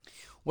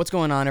What's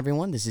going on,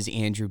 everyone? This is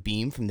Andrew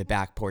Beam from the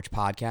Back Porch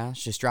Podcast.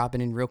 Just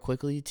dropping in real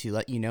quickly to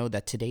let you know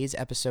that today's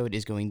episode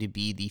is going to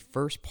be the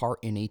first part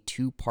in a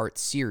two-part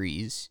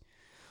series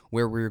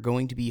where we're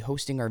going to be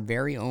hosting our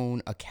very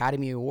own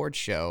Academy Awards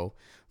show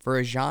for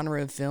a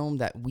genre of film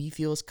that we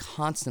feel is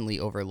constantly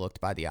overlooked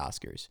by the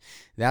Oscars.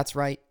 That's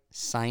right,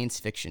 science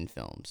fiction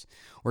films.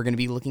 We're going to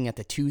be looking at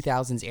the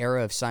 2000s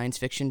era of science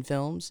fiction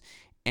films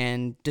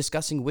and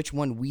discussing which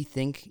one we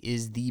think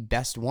is the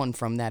best one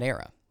from that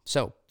era.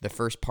 So the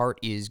first part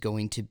is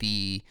going to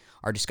be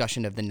our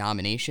discussion of the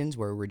nominations,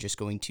 where we're just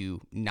going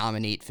to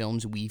nominate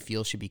films we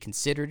feel should be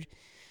considered.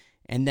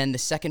 And then the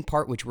second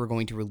part, which we're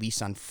going to release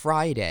on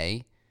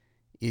Friday,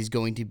 is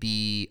going to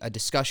be a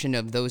discussion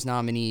of those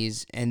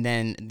nominees and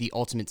then the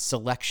ultimate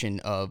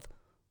selection of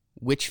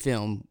which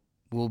film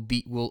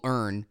will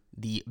earn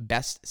the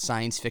best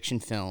science fiction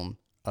film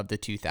of the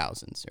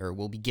 2000s, or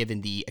will be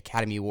given the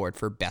Academy Award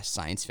for Best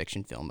Science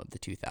Fiction Film of the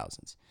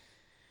 2000s.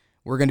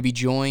 We're going to be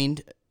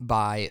joined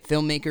by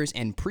filmmakers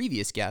and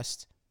previous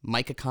guests,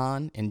 Micah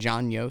Kahn and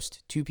John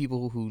Yost, two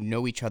people who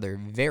know each other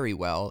very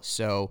well.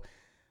 So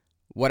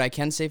what I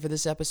can say for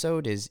this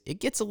episode is it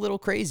gets a little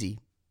crazy,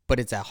 but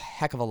it's a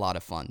heck of a lot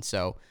of fun.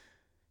 So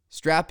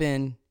strap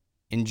in,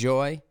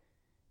 enjoy,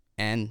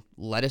 and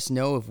let us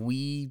know if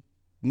we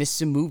missed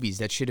some movies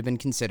that should have been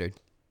considered.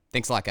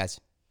 Thanks a lot, guys.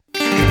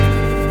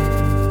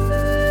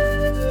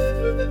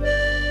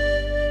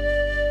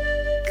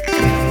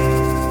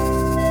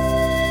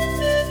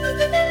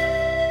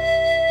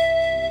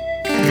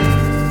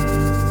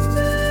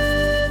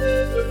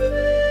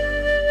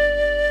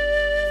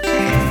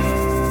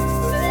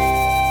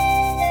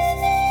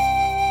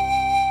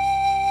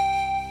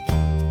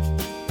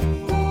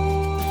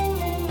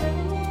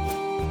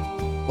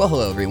 Well,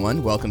 hello,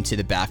 everyone. Welcome to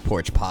the Back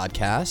Porch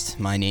Podcast.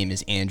 My name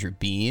is Andrew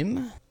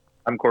Beam.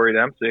 I'm Corey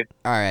Dempsey.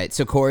 All right,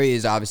 so Corey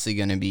is obviously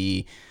going to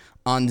be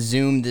on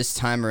Zoom this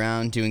time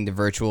around doing the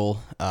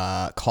virtual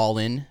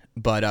call-in,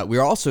 but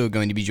we're also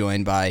going to be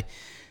joined by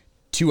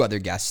two other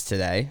guests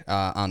today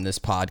on this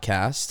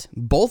podcast,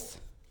 both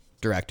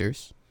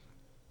directors,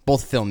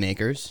 both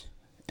filmmakers,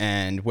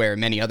 and wear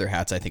many other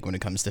hats, I think, when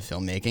it comes to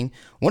filmmaking.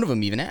 One of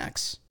them even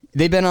acts.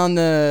 They've been on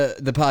the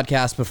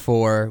podcast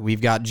before.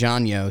 We've got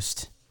John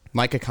Yost,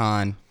 Micah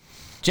Kahn.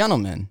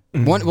 Gentlemen,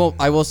 well,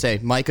 I will say,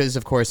 Micah is,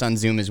 of course, on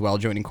Zoom as well,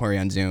 joining Corey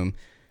on Zoom.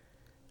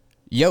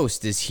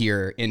 Yost is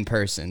here in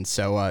person.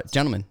 So,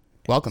 gentlemen,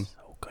 welcome.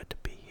 So good to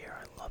be here.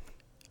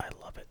 I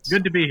love it.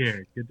 Good to be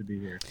here.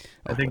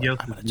 I think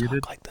Yost I'm is gonna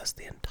muted. talk like this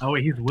the entire. Oh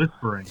wait, he's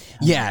whispering.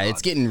 Yeah,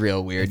 it's getting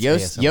real weird.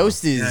 It's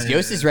Yost ASMR.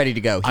 Yost is ready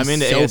to go. He's I'm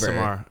into sober.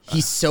 ASMR.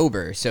 He's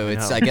sober, so I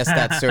it's know. I guess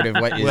that's sort of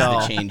what is Well.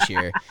 the change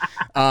here.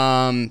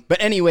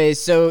 But anyways,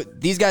 so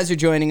these guys are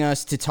joining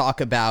us to talk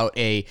about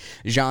a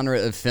genre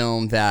of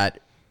film that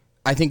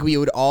I think we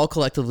would all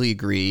collectively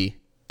agree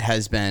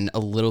has been a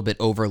little bit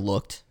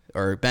overlooked,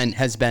 or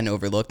has been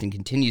overlooked and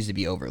continues to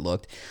be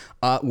overlooked.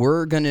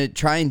 We're gonna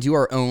try and do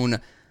our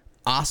own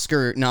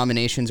Oscar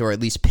nominations, or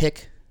at least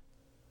pick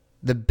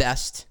the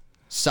best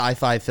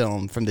sci-fi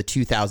film from the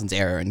 2000s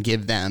era and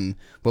give them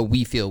what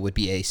we feel would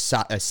be a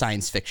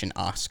science fiction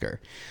Oscar.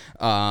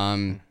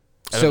 Out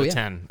So of yeah,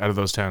 10. Out of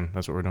those 10,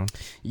 that's what we're doing.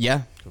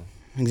 yeah,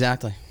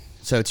 exactly.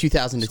 So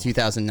 2000 to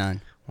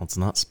 2009. Well, it's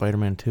not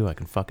Spider-Man 2. I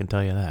can fucking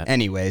tell you that.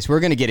 Anyways, we're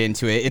gonna get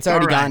into it. It's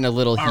already All right. gotten a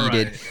little All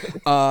heated.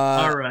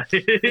 All right,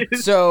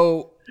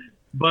 So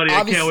buddy, I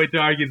Obvious- can't wait to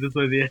argue this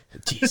with you.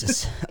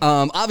 Jesus.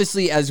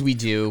 Obviously, as we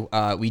do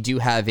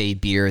have a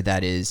beer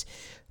that is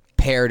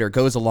paired or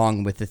goes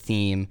along with the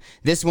theme.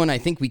 This one, I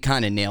think we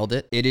kind of nailed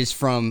it. It is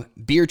from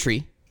Beer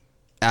Tree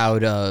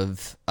out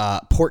of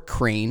Port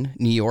Crane,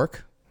 New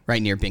York,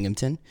 right near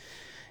Binghamton.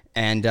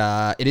 And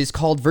it is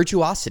called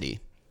Virtuosity,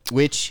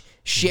 which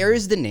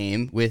shares the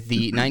name with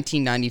the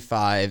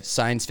 1995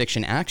 science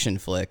fiction action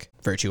flick,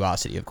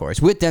 Virtuosity, of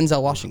course, with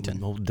Denzel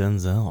Washington. Old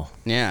Denzel.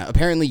 Yeah,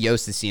 apparently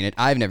Yost has seen it.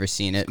 I've never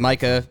seen it.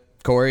 Micah,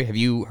 Corey, have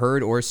you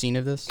heard or seen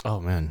of this? Oh,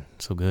 man.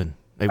 So good.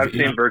 I've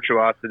seen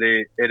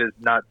Virtuosity. It is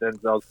not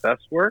Denzel's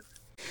best work.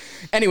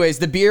 Anyways,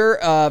 the beer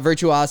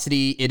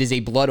Virtuosity, it is a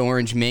blood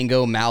orange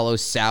mango mallow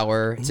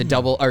sour. It's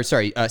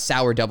a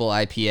sour double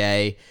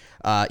IPA.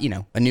 A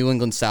New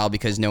England style,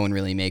 because no one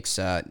really makes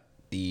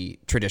the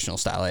traditional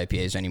style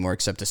IPAs anymore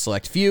except a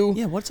select few.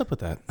 Yeah, what's up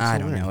with that? I So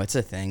don't weird. know. It's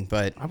a thing,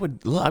 but I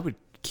would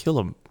kill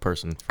a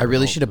person. I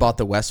really should have bought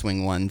the West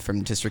Wing one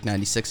from District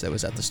 96 that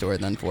was at the store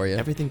then for you.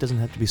 Everything doesn't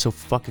have to be so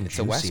fucking It's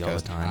the West juicy all the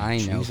Coast. time. I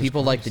know. Jesus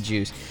People like the Christ.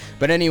 juice.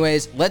 But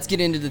anyways, let's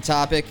get into the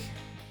topic.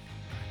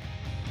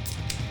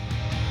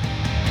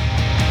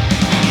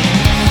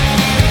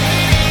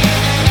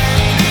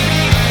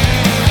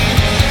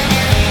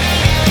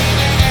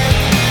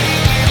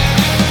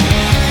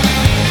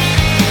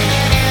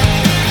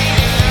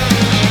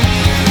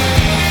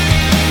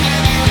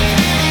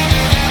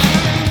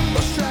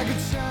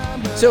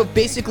 So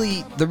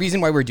basically, the reason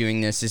why we're doing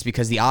this is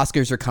because the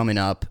Oscars are coming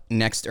up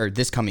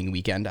this coming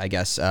weekend, I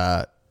guess,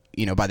 by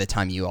the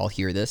time you all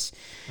hear this.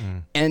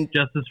 And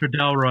Justice for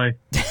Delroy.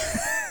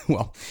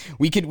 well,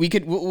 we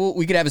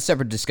could have a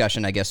separate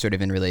discussion, I guess, sort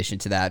of in relation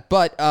to that.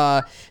 But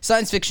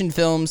science fiction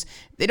films,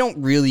 they don't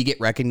really get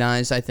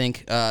recognized, I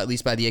think, at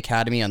least by the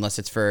Academy, unless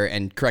it's for,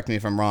 and correct me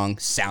if I'm wrong,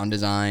 sound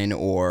design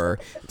or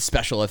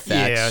special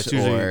effects.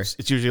 Yeah,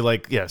 it's usually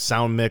like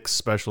sound mix,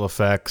 special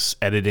effects,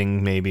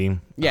 editing, maybe.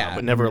 Yeah,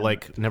 but never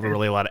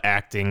really a lot of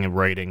acting and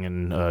writing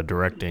and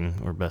directing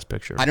or best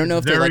picture. I don't know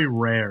if Very they're like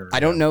rare. I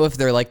don't know if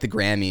they're like the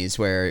Grammys,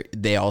 where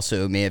they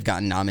also may have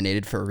gotten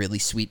nominated for a really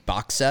sweet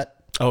box set.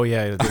 Oh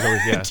yeah,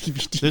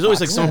 there's always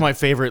like some of my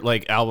favorite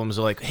like albums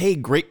are like, hey,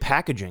 great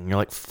packaging. You're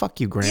like, fuck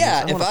you, Grammys.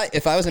 Yeah,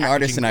 if I was an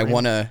artist and I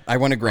won a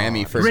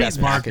Grammy for Great best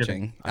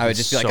marketing. packaging, I would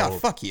just be like, so oh,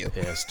 fuck you.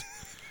 Pissed.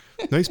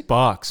 Nice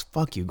box.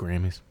 Fuck you,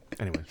 Grammys.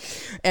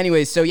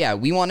 Anyway, so yeah,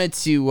 we wanted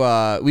to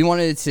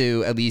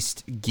at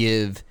least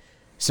give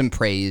some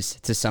praise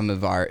to some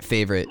of our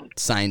favorite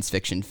science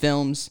fiction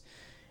films.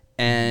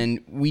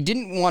 And we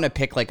didn't want to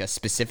pick like a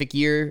specific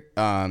year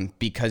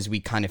because we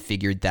kind of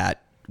figured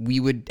that we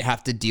would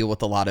have to deal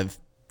with a lot of,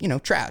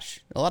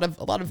 trash, a lot of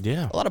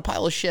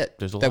pile of shit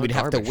There's a that lot we'd of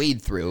have to garbage.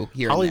 wade through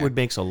here. Hollywood and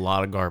there. makes a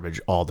lot of garbage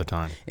all the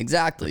time.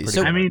 Exactly.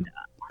 So I mean,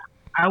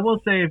 I will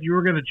say if you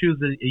were going to choose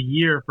a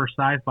year for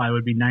sci-fi, it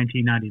would be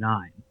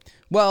 1999.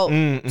 well,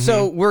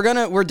 so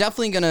we're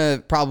definitely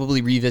gonna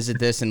probably revisit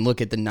this and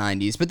look at the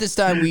 90s, but this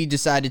time we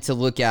decided to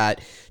look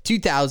at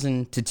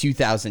 2000 to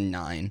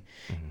 2009,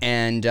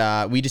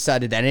 and we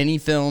decided that any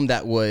film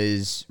that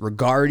was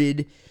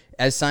regarded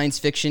as science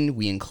fiction,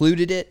 we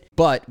included it.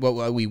 But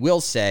what we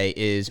will say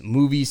is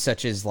movies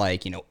such as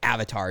like,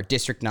 Avatar,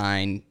 District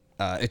 9,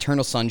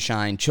 Eternal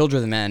Sunshine, Children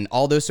of the Men,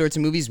 all those sorts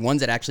of movies,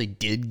 ones that actually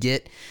did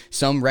get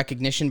some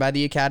recognition by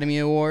the Academy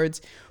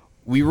Awards,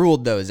 we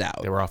ruled those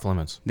out. They were off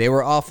limits. They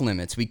were off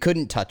limits. We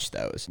couldn't touch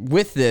those.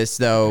 With this,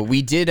 though,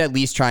 we did at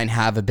least try and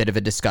have a bit of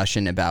a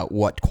discussion about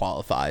what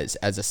qualifies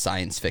as a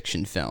science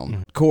fiction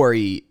film.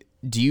 Corey,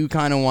 do you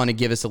kind of want to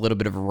give us a little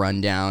bit of a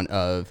rundown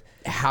of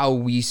how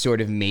we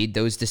sort of made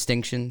those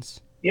distinctions?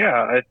 Yeah,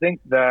 I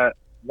think that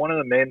one of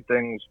the main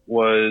things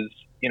was,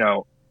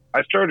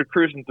 I started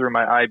cruising through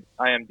my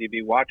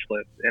IMDb watch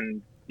list,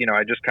 and,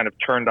 I just kind of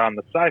turned on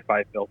the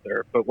sci-fi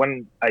filter. But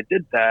when I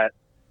did that,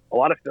 a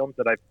lot of films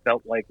that I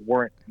felt like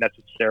weren't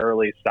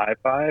necessarily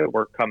sci-fi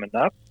were coming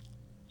up.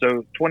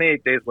 So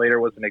 28 Days Later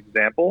was an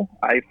example.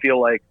 I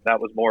feel like that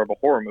was more of a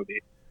horror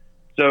movie.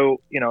 So,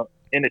 in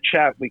a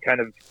chat, we kind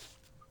of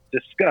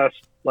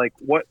discussed like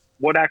what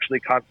actually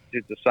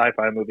constitutes a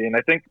sci-fi movie. And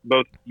I think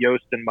both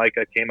Yost and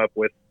Micah came up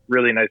with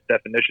really nice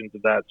definitions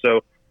of that. So,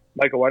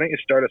 Micah, why don't you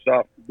start us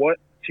off? What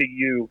to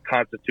you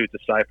constitutes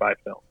a sci-fi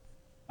film?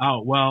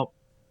 Oh, well,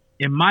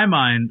 in my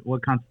mind,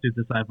 what constitutes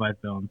a sci-fi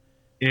film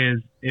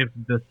is if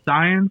the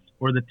science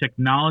or the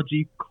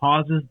technology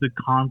causes the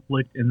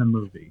conflict in the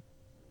movie.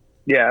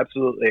 Yeah,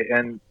 absolutely.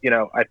 And,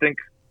 I think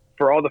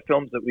for all the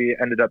films that we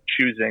ended up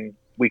choosing,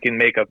 we can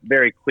make a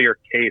very clear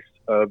case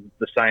of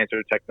the science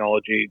or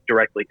technology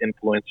directly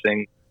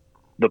influencing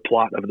the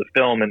plot of the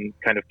film and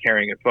kind of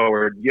carrying it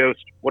forward.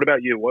 Yost, what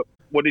about you?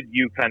 What did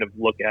you kind of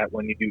look at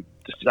when you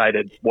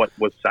decided what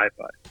was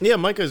sci-fi? Yeah,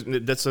 Micah's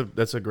that's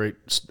a great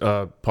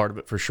part of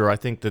it for sure. I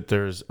think that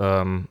there's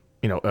when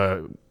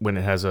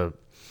it has an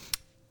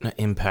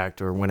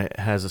impact or when it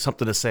has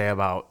something to say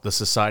about the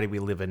society we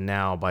live in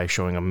now by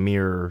showing a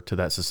mirror to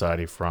that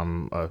society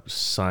from a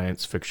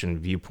science fiction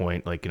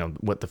viewpoint, like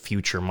what the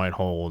future might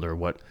hold or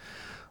what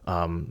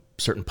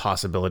certain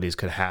possibilities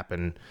could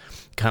happen,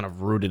 kind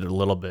of rooted a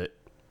little bit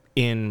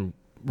in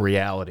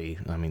reality.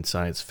 I mean,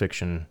 science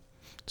fiction.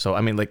 So,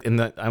 I mean, like in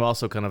that, I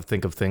also kind of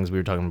think of things we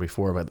were talking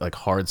before about like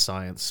hard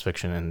science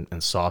fiction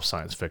and soft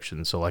science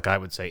fiction. So, like I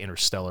would say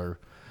Interstellar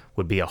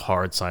would be a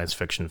hard science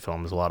fiction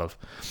film. There's a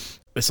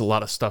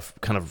lot of stuff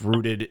kind of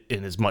rooted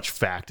in as much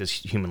fact as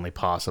humanly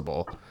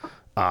possible.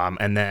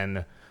 And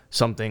then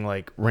something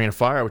like Rain of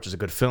Fire, which is a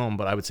good film,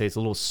 but I would say it's a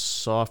little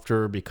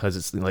softer because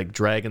it's like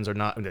dragons are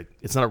not,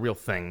 it's not a real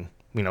thing.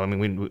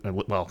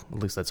 Well, at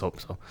least let's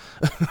hope so.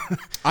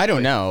 I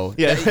don't know.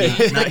 Yeah.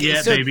 Not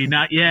yet, baby.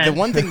 Not yet. The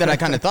one thing that I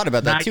kind of thought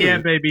about that Not too,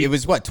 yet, baby. it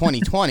was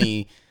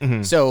 2020.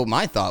 So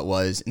my thought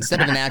was instead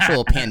of an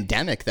actual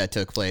pandemic that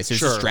took place, it was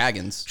just Sure.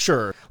 dragons.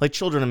 Sure. Like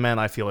Children of Men,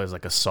 I feel is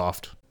like a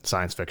soft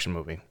science fiction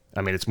movie.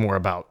 I mean, it's more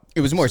about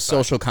It was more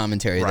social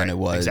commentary than Right, it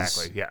was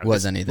exactly, yeah.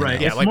 was anything Right.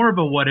 else. It's like- more of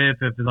a what if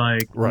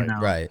like, Right,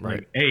 right.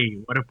 like, hey,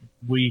 what if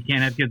we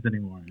can't have kids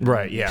anymore?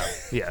 right. Yeah,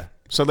 yeah.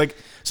 So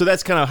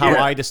that's kind of how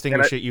Yeah, I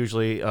distinguish and it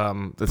usually.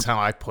 That's how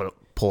I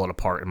pull it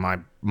apart in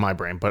my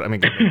brain. But I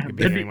mean, it could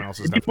be anyone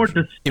else's It'd be more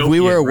definition. If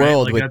we were a dystopian, right?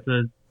 world like with- that's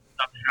a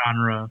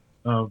subgenre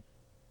of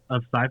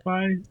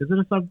sci-fi. Is it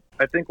a sub?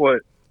 I think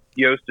what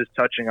Yost is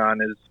touching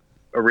on is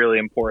a really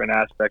important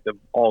aspect of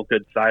all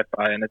good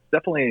sci-fi, and it's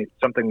definitely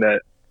something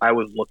that I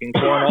was looking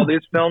for in all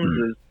these films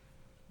is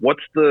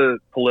what's the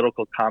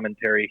political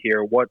commentary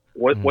here? What's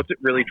it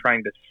really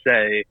trying to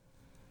say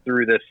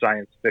through this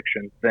science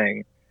fiction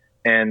thing?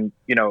 And,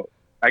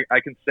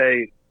 I can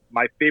say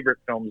my favorite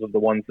films of the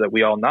ones that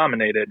we all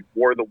nominated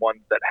were the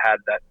ones that had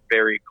that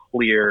very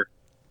clear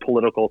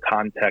political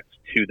context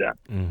to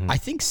them. I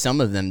think some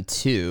of them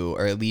too,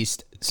 or at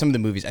least some of the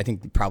movies, I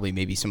think probably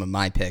maybe some of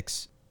my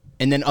picks.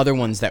 And then other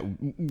ones that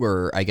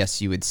were, I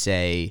guess you would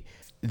say,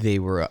 they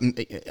were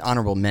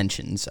honorable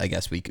mentions, I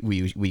guess we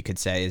could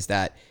say, is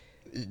that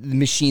the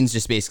machines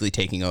just basically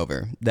taking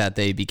over, that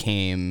they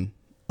became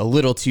a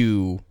little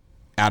too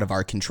out of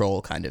our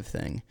control kind of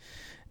thing.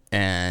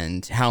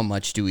 And how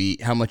much do we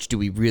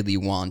really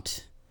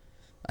want,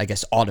 I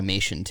guess,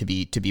 automation to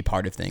be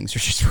part of things, or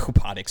just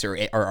robotics or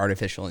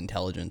artificial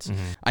intelligence?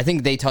 I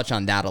think they touch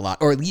on that a lot,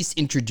 or at least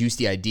introduce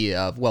the idea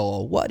of,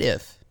 well, what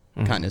if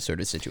kind of sort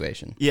of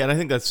situation. Yeah, and I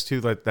think that's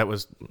too, like, that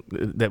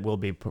will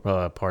be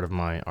part of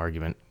my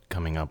argument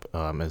coming up,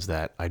 is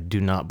that I do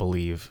not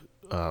believe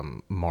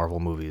Marvel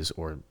movies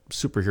or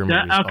superhero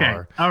movies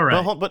are. All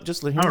right. Well, but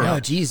just hear me out. Oh,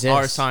 Jesus.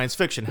 Are science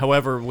fiction.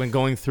 However, when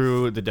going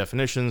through the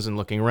definitions and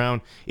looking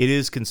around, it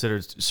is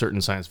considered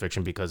certain science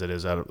fiction because it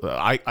is out of.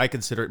 I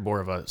consider it more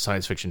of a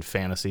science fiction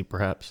fantasy,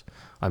 perhaps.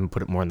 I would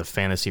put it more in the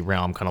fantasy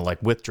realm, kind of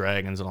like with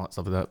dragons and all that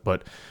stuff like that.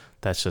 But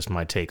that's just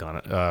my take on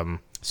it.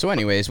 So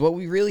anyways, what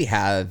we really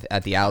have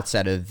at the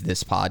outset of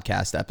this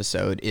podcast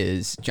episode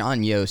is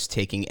John Yost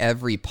taking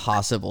every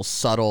possible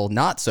subtle,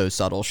 not so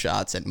subtle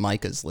shots at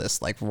Micah's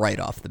list, like right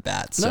off the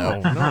bat. So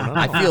No.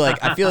 I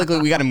feel like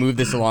we got to move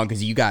this along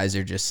because you guys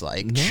are just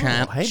like Hey,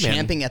 man.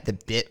 champing at the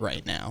bit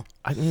right now.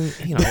 I mean,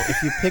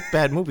 if you pick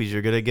bad movies,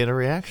 you're gonna get a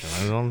reaction.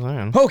 That's what I'm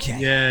saying. Okay.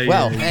 Yeah,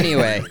 Well, yeah.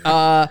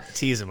 anyway,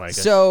 Teasing Micah.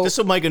 So- just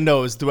so Micah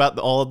knows, throughout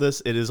all of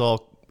this, it is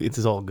all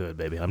good,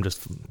 baby. I'm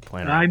just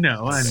playing around. I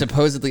know.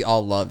 supposedly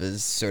all love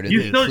is sort of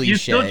You the still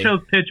cliche. chose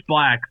Pitch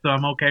Black, so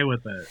I'm okay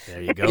with it.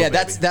 There you go. Yeah,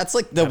 baby. that's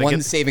like the Gotta one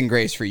get- saving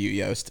grace for you,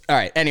 Yost. All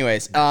right.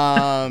 Anyways, Get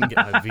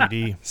my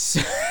VD.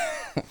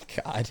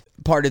 God.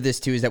 Part of this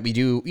too is that we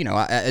do,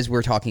 as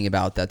we're talking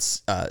about,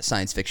 that's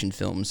science fiction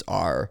films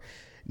are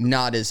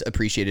not as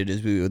appreciated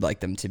as we would like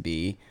them to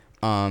be.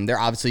 There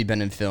obviously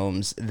been in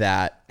films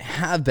that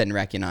have been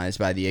recognized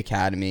by the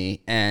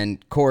Academy.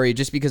 And Corey,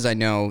 just because I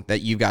know that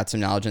you've got some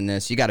knowledge on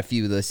this, you got a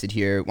few listed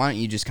here. Why don't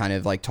you just kind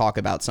of like talk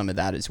about some of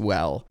that as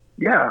well?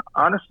 Yeah,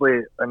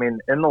 honestly, I mean,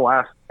 in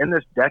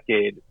this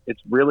decade,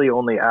 it's really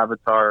only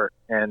Avatar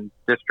and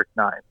District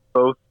 9.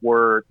 Both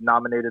were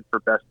nominated for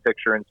Best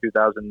Picture in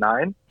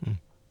 2009.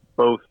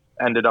 Both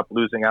ended up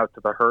losing out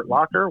to The Hurt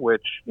Locker,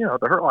 which, The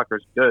Hurt Locker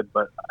is good,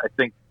 but I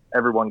think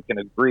everyone can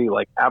agree,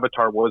 like,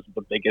 Avatar was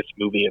the biggest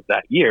movie of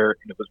that year,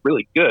 and it was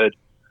really good.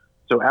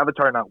 So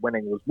Avatar not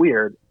winning was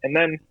weird. And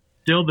then,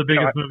 Still the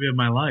biggest movie of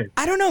my life.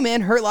 I don't know,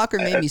 man. Hurt Locker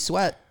made me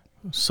sweat.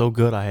 So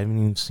good, I haven't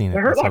even seen it.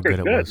 The Hurt That's how Locker's good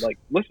it good. was. Like,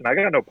 listen, I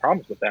got no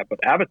problems with that, but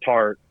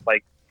Avatar,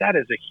 like, that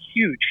is a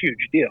huge,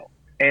 huge deal.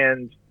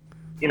 And,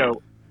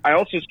 I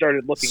also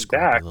started looking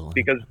Scrappy back little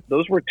because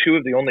those were two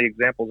of the only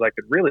examples I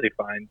could really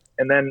find.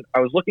 And then I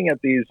was looking at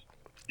these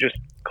just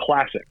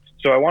classics.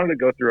 So I wanted to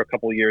go through a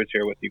couple of years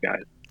here with you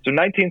guys. So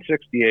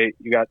 1968,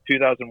 you got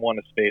 2001: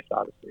 A Space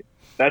Odyssey.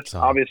 That's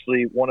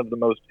obviously one of the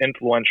most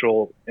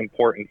influential,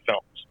 important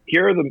films.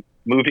 Here are the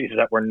movies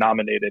that were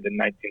nominated in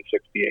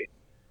 1968.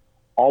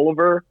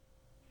 Oliver,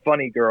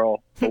 Funny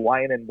Girl, The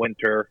Lion in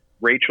Winter,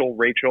 Rachel,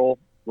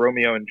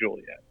 Romeo and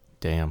Juliet.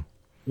 Damn.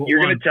 What You're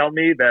one? going to tell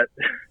me that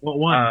What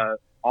one?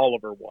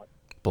 Oliver won.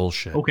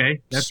 Bullshit. Okay,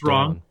 that's Stolen.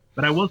 wrong.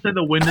 But I will say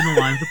The Wind in the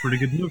Line's a pretty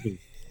good movie.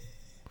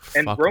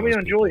 And Fuck Romeo those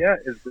and people. Juliet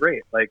is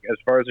great, like, as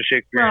far as a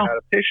Shakespearean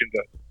adaptation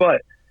goes.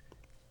 But,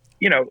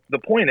 the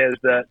point is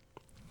that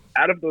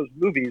out of those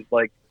movies,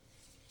 like,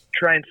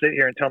 try and sit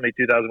here and tell me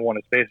 2001: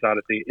 A Space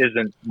Odyssey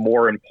isn't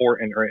more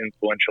important or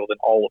influential than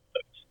all of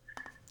those.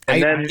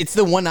 And then It's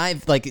the one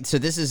I've like. So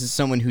this is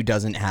someone who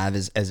doesn't have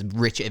as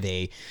rich of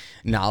a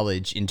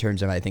knowledge in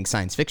terms of, I think,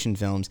 science fiction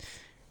films.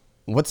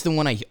 What's the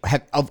one I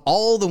have of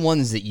all the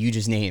ones that you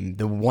just named?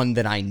 The one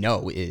that I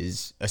know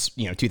is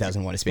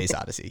 2001: A Space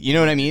Odyssey. You know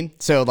what I mean?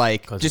 So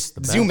like, 'Cause just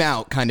it's the zoom best.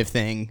 out, kind of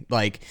thing.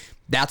 Like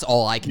that's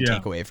all I can Yeah.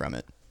 take away from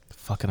it.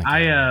 Fucking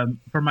Academy. I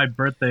for my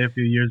birthday a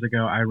few years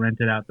ago, I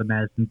rented out the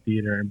Madison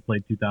Theater and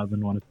played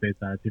 2001: A Space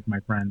Odyssey for my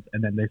friends,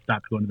 and then they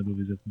stopped going to the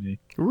movies with me.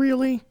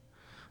 Really?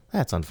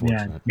 That's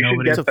unfortunate. you should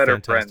nobody- get It's a better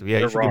fantastic- friends. Yeah, you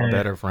They're should wrong. get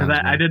better friends.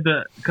 I man. did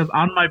because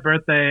on my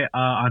birthday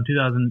on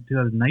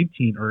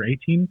 2019 or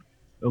 18,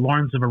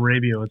 Lawrence of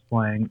Arabia was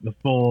playing the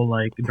full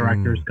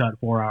director's cut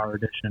 4-hour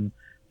edition.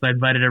 So I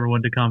invited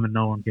everyone to come, and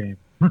no one came.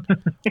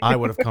 I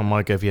would have come,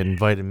 Mike, if you had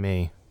invited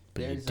me,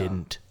 but you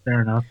didn't.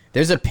 Fair enough.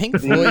 There's a Pink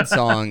Floyd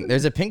song.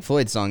 There's a Pink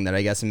Floyd song that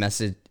I guess a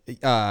message.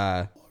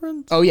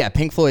 Oh yeah,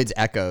 Pink Floyd's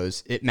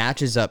Echoes. It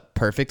matches up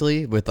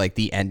perfectly with like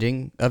the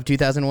ending of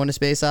 2001: A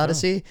Space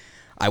Odyssey.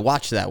 I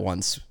watched that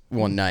once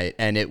one night,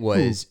 and it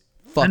was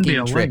Send me fucking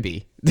a link.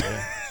 trippy.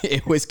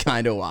 It was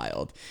kind of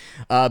wild.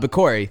 But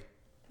Corey,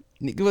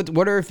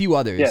 what are a few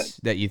others Yeah.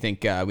 that you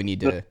think we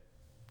need to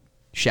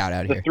shout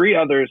out the here? three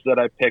others that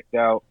I picked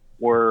out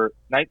were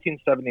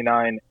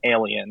 1979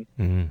 Alien.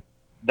 Mhm.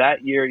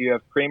 That year, you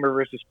have Kramer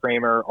versus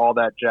Kramer, All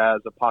That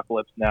Jazz,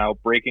 Apocalypse Now,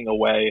 Breaking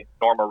Away,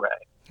 Norma Ray.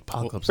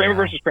 Apocalypse Kramer Now.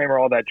 versus Kramer,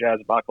 All That Jazz,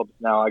 Apocalypse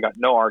Now, I got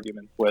no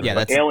arguments with. Yeah,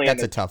 but that's Alien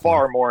a is tough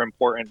far one. more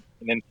important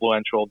and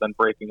influential than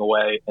Breaking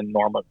Away and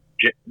Norma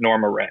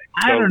Norma Ray.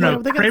 I don't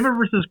know. they got- Kramer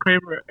versus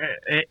Kramer,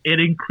 it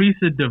increased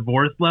the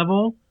divorce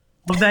level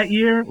of that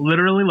year.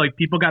 Literally, like,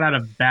 people got out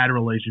of bad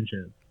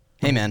relationships.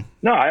 Hey, man.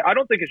 No, I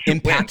don't think it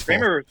should win.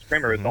 Impactful.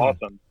 Kramer is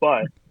awesome,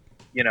 but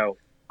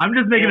I'm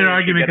just making an Alien should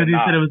argument get a because you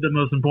said nod. it was the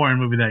most important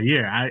movie that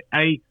year.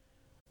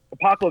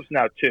 Apocalypse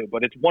Now too,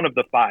 but it's one of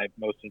the 5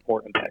 most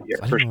important that year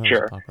I for didn't know there was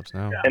sure. Apocalypse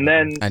Now. Yeah. And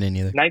then I didn't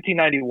either.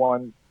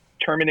 1991,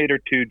 Terminator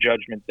 2: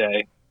 Judgment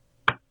Day.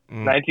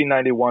 Mm.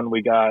 1991,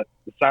 we got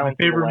The My Silence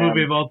favorite of the Lambs,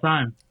 movie of all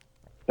time.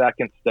 that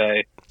can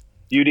stay.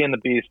 Beauty and the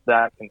Beast,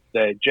 that can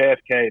stay.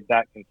 JFK,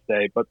 that can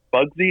stay. But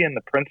Bugsy and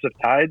the Prince of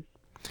Tides,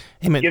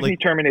 Hey man, give me like,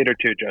 Terminator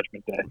 2: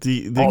 Judgment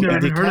Day. the All day. the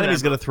Heard of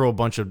Academy's that. gonna throw a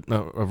bunch of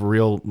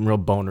real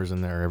boners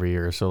in there every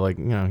year. So like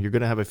you're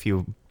gonna have a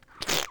few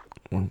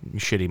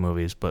shitty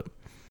movies, but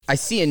I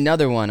see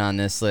another one on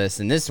this list,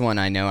 and this one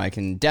I know I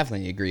can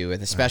definitely agree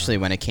with, especially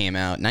when it came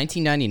out.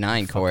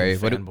 1999, Corey.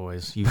 fucking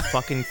fanboys, you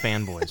fucking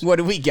fanboys. What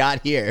do we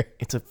got here?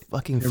 It's a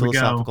fucking Here we go.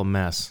 philosophical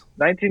mess.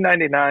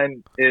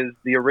 1999 is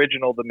the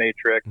original The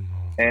Matrix,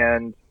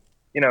 and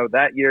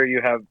that year you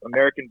have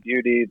American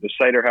Beauty, The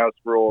Cider House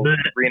Rules,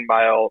 Blech. Green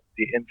Mile,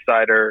 The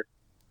Insider,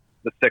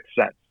 The Sixth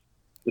Sense.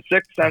 The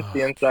Sixth Sense,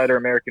 The Insider,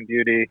 American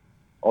Beauty,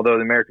 although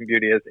the American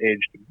Beauty has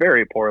aged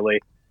very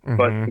poorly,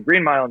 but Mhm. the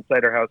Green Mile and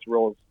Cider House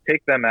Rules,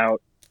 take them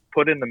out,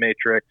 put in The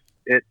Matrix.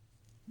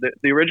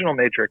 The original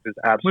Matrix is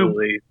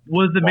absolutely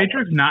Was The Well,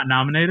 Matrix not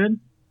nominated?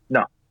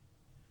 No.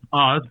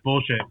 Oh, that's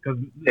bullshit. Because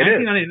It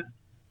is.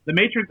 The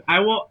Matrix,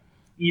 I will.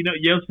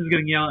 Yost is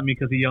gonna yell at me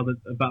because he yelled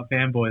about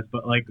fanboys,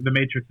 but like The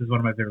Matrix is one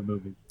of my favorite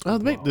movies. Oh,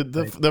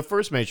 the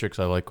first Matrix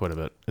I like quite a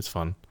bit. It's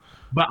fun.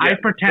 But Yeah, I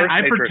the pretend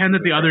first Matrix that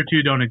is the other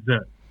two don't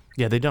exist.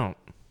 Yeah, they don't.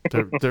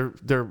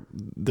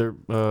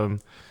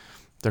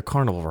 They're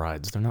carnival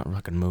rides. They're not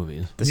fucking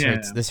movies. This Yeah.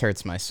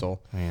 hurts my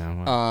soul. Yeah.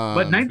 Well,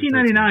 But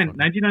 1999, funny.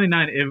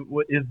 1999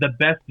 is the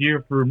best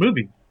year for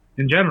movies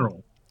in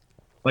general.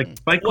 Like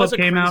Fight It was Club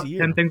a came out, crazy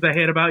year. 10 Things I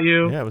Hate About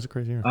You, yeah, it was a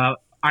crazy year.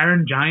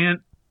 Iron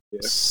Giant. Yeah,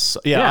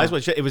 Yeah. Eyes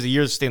Wide Shut. It was a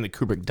year Stanley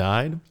Kubrick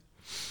died.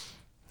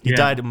 He Yeah.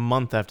 died a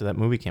month after that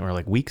movie came out, or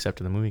like weeks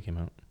after the movie came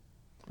out.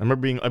 I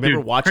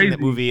remember watching that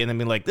crazy. movie and then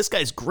being like, "This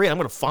guy's great. I'm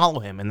gonna follow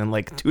him." And then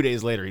like 2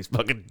 days later, he's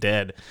fucking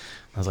dead.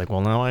 I was like,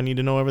 "Well, now I need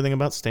to know everything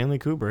about Stanley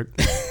Kubrick."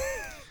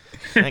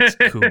 Thanks,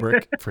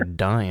 Kubrick, for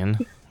dying.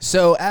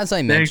 So as I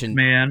Thanks, mentioned,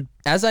 man.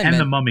 as I And The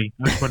mentioned, Mummy.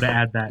 I just wanted to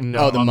add that.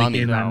 No, The Mummy,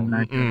 came out in no.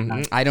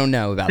 1999. I don't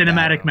know about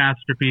Cinematic that.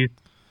 masterpiece.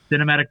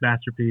 Cinematic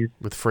masterpiece.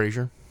 With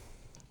Frasier.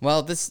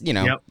 Well, this,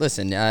 Yep.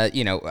 listen,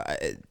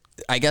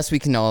 I guess we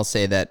can all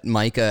say that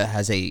Micah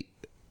has a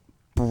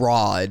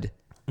broad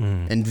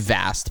and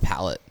vast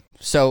palette.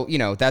 So,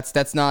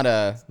 that's not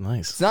a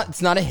Nice.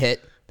 it's not a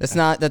hit. That's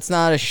not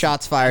a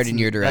shots fired in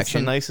your That's the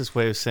direction. nicest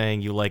way of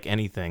saying you like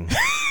anything.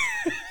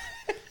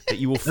 That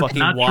you will fucking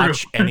not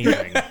watch true.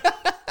 anything.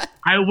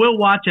 I will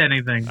watch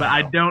anything, but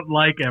I know. don't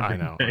like I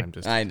everything. know. I'm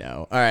just. I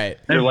know. All right.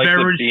 You're like the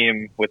Beverage-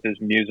 Beam with his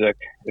music.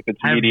 If it's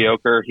I've-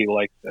 mediocre, he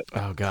likes it.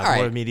 Oh god, All what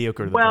right. a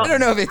mediocre. Well, I don't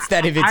know if it's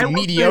I will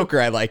mediocre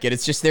I like it.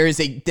 It's just there's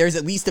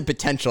at least a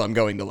potential I'm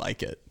going to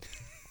like it.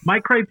 My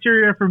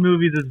criteria for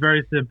movies is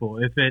very simple.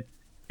 If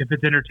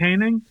it's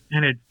entertaining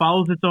and it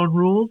follows its own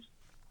rules,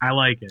 I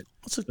like it.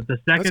 But the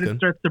second good. it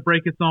starts to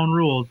break its own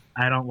rules,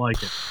 I don't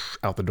like it.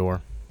 Out the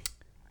door.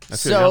 I feel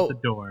So Out the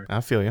door.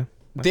 I feel you.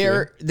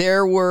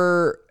 there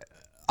were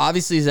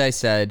obviously, as I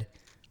said,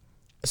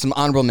 some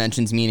honorable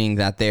mentions, meaning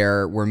that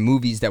there were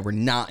movies that were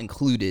not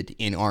included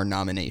in our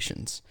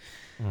nominations.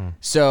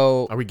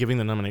 So Are we giving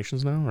the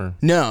nominations now, or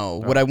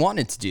no, what I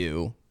wanted to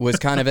do was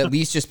kind of at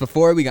least just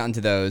before we got into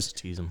those,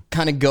 tease them?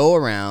 kind of go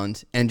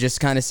around and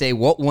just kind of say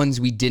what ones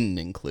we didn't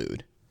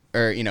include,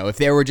 or if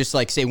there were just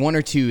like say one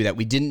or two that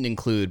we didn't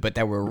include, but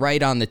that were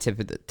right on the tip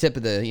of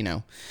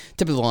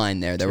the line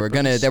there that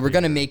were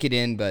gonna make it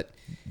in, but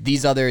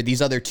these other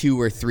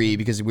 2 or 3,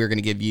 because we're gonna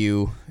give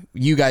you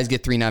guys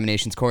get 3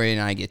 nominations, Corey and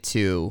I get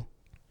 2,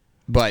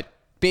 but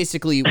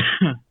basically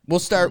we'll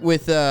start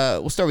with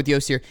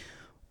Yost here.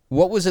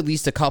 What was at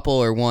least a couple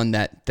or one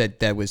that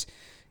was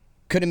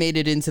could have made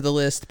it into the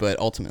list, but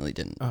ultimately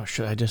didn't? Oh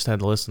shit! I just had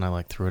the list and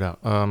I threw it out.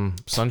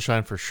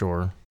 Sunshine for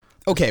sure.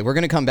 Okay, we're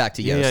gonna come back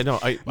to Yost. Yeah, no,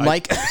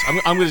 Mike.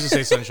 I'm gonna just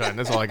say Sunshine.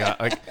 That's all I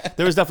got. Like,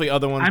 there was definitely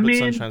other ones, but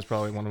Sunshine's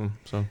probably one of them.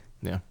 So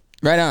yeah.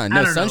 Right on.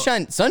 No, don't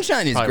know.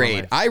 Sunshine is Probably great.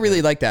 one of my I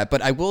really like that,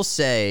 but I will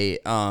say,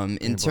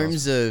 in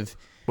terms of,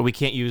 But we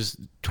can't use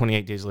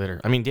 28 Days Later.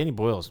 I mean, Danny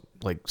Boyle's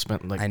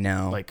spent I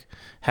know.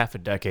 half a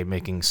decade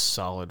making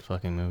solid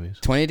fucking movies.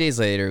 20 Days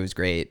Later was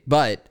great,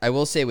 but I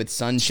will say with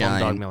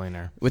Sunshine, Slumdog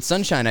Millionaire. with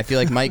Sunshine, I feel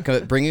like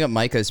Mike bringing up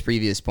Micah's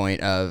previous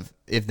point of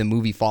if the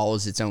movie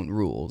follows its own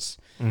rules.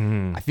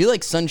 I feel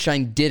like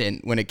Sunshine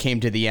didn't when it came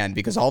to the end,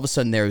 because all of a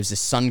sudden there was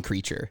this sun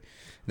creature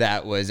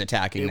that was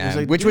attacking It was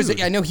them, a which was,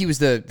 dude. I know he was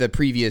the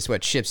previous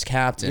ship's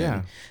captain,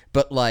 Yeah.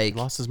 but like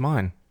Lost his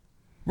mind.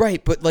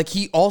 right, but like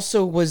he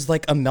also was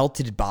like a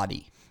melted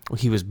body. Well,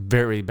 he was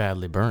very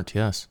badly burnt.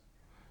 Yes.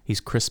 He's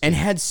crispy. And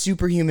had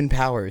superhuman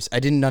powers. I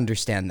didn't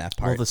understand that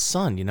part. Well, the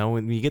sun,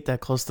 when you get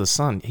that close to the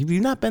sun. Have you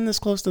not been this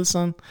close to the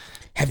sun?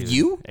 Have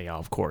you? Yeah,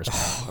 of course.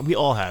 We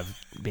all have,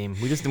 Beam.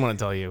 We just didn't want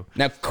to tell you.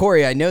 Now,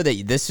 Corey, I know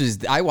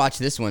that I watched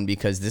this one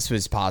because this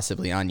was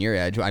possibly on your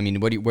edge. I mean,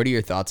 what are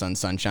your thoughts on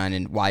Sunshine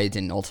and why it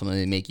didn't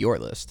ultimately make your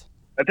list?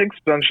 I think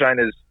Sunshine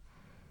is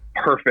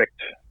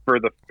perfect for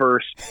the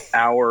first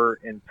hour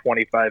and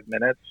 25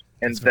 minutes.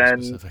 And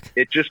then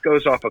it just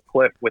goes off a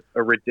cliff with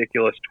a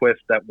ridiculous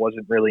twist that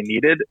wasn't really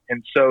needed.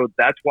 And so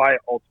that's why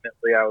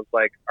ultimately I was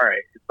like, all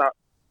right,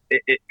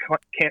 it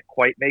can't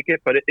quite make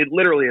it, but it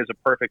literally is a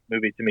perfect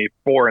movie to me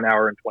for an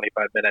hour and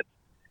 25 minutes.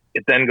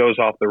 It then goes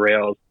off the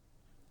rails.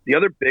 The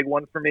other big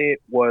one for me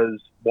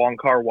was Wong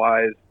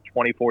Kar-wai's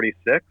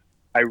 2046.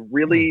 I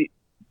really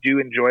do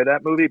enjoy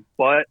that movie,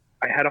 but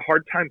I had a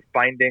hard time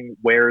finding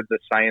where the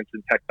science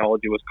and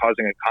technology was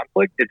causing a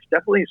conflict. It's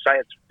definitely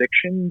science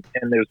fiction,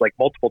 and there's like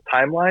multiple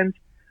timelines,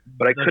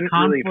 but I couldn't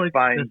really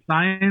find... The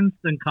science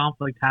and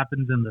conflict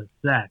happens in the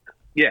sex.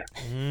 Yeah,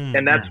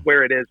 and that's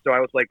where it is. So I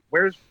was like,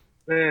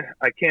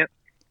 I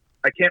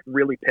can't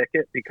really pick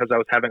it because I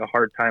was having a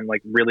hard time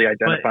like really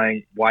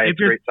identifying why it's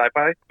great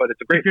sci-fi, but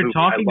it's a great movie.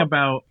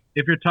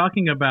 If you're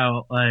talking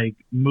about like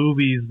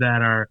movies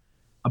that are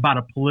about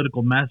a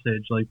political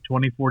message, like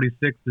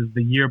 2046 is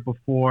the year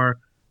before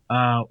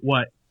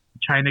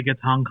China gets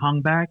Hong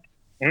Kong back.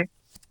 Mm-hmm.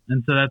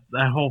 And so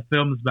that whole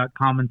film is about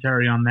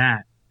commentary on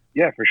that.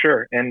 Yeah, for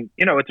sure. And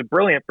it's a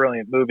brilliant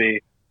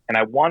movie, and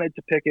I wanted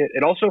to pick it.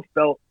 It also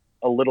felt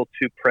a little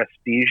too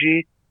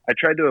prestige-y. I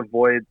tried to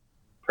avoid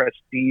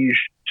prestige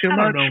too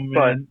much,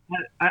 but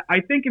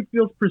I think it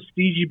feels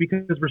prestige-y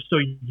because we're so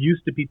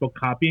used to people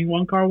copying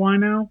Wong Kar-wai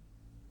now.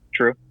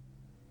 True.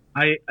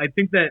 I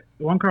think that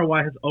Wong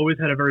Kar-wai has always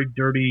had a very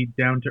dirty,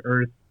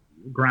 down-to-earth,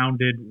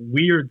 grounded,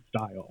 weird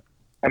style.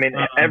 I mean,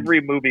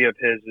 every movie of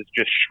his is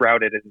just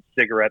shrouded in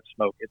cigarette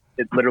smoke.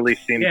 It literally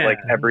seems like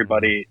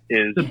everybody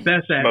is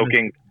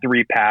smoking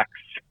 3 packs,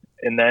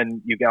 and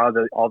then you got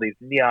all these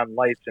neon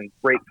lights and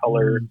great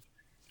colors,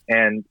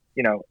 and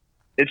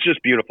it's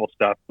just beautiful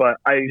stuff. But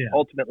I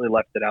ultimately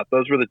left it out.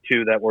 Those were the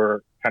two that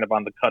were kind of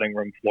on the cutting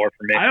room floor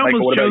for me. I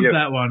almost chose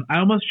that one. I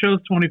almost chose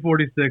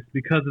 2046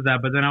 because of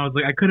that, but then I was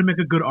like, I couldn't make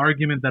a good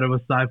argument that it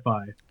was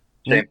sci-fi.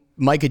 Same.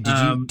 Micah,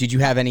 did you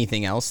have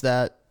anything else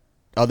that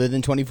other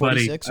than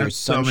 2046 or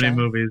so many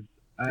movies?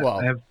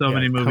 I have so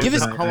many movies. Give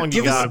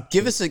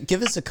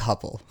us a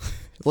couple.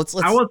 Let's.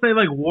 I will say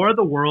like War of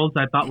the Worlds.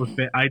 I thought was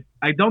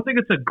I don't think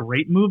it's a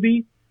great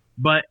movie,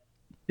 but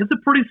it's a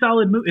pretty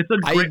solid movie. It's a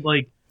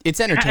great It's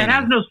entertaining. It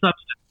has no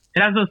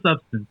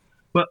substance.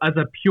 But as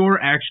a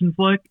pure action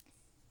flick,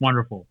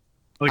 wonderful.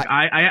 Like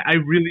I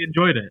really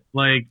enjoyed it.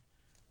 Like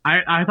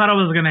I thought I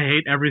was gonna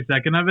hate every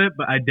second of it,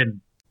 but I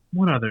didn't.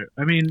 What other?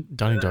 I mean,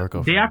 Donnie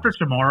Darko. Day After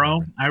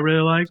Tomorrow. I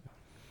really liked.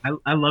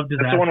 I loved it.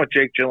 That's the one with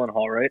Jake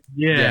Gyllenhaal, right?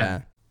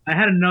 Yeah. I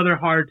had another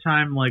hard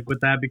time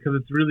with that because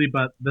it's really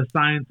about the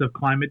science of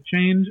climate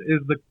change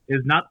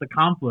is not the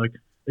conflict.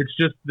 It's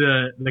just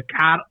the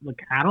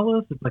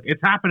catalyst. It's like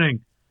it's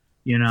happening.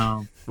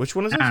 Which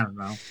one is it? I don't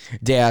know.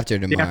 Day After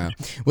Tomorrow.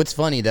 What's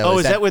funny though?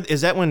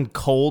 Is that when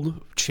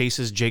Cold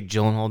chases Jake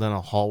Gyllenhaal down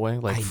a hallway?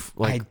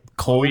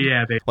 Cold. Oh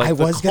yeah, I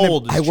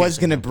was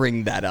gonna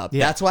bring that up.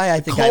 Yeah. That's why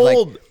I think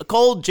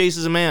Cold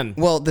chases a man.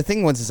 Well, the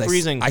thing was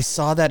freezing. I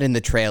saw that in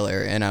the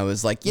trailer and I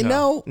was like,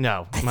 no,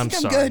 I'm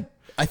sorry. good.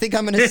 I think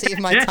I'm gonna save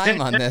my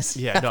time on this.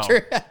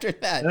 After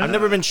that. I've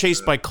never been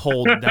chased by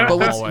cold down a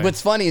hallway. But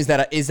what's funny is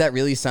that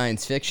really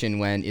science fiction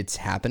when it's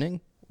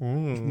happening?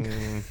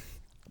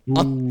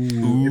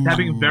 It's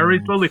happening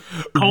very slowly.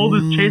 Cold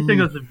is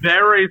chasing us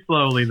very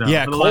slowly, though.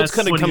 Yeah, Cold's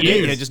gonna come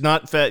get you, just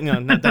not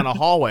not down a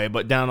hallway,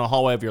 but down a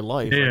hallway of your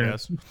life. Yeah. I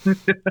guess.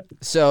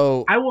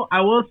 So I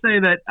will say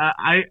that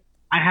I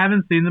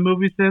haven't seen the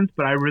movie since,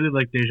 but I really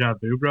like Deja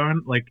Vu,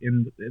 growing like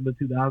in the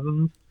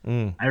 2000s.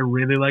 I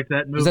really like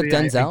that movie. Was that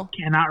Denzel? I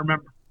cannot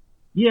remember.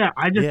 Yeah,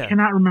 I just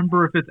cannot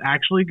remember if it's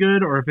actually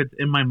good or if it's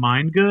in my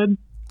mind good.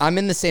 I'm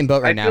in the same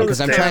boat right now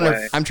because I'm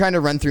trying to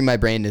run through my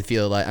brain to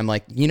feel like I'm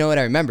like, you know what,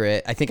 I remember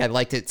it. I think I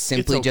liked it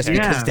simply just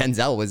because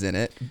Denzel was in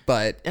it.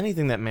 But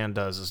anything that man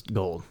does is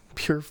gold,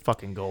 pure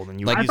fucking gold, and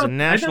he's a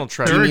national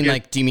treasure.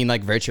 Do you mean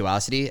like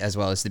Virtuosity as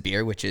well as the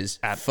beer, which is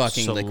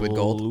fucking liquid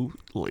gold?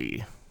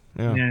 Absolutely.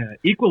 Yeah.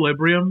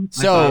 Equilibrium.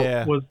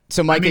 So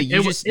Micah,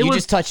 you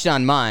just touched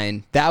on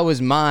mine. That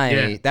was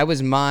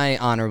my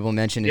honorable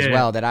mention as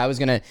well. That I was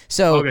gonna.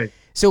 So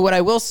what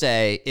I will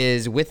say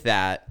is with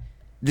that.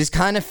 This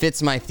kind of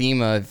fits my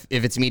theme of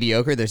if it's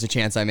mediocre, there's a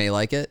chance I may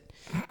like it.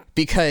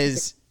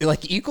 Because,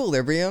 like,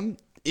 Equilibrium,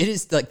 it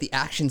is, like, the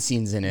action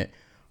scenes in it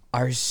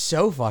are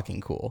so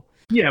fucking cool.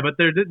 Yeah, but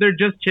they're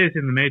just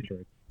chasing the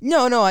Matrix.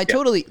 No, I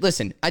totally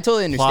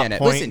understand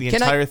it. Listen,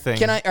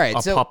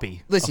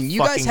 Puppy. Listen, you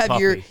guys have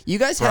your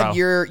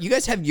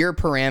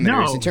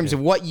parameters in terms of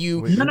what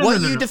you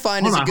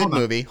define as a good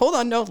movie. Hold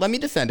on, let me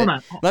defend it.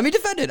 Let me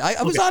defend it.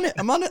 I was on it.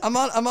 I'm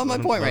on my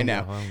point right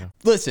now.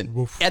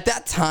 Listen, at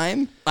that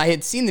time, I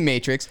had seen The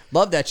Matrix,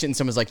 loved that shit, and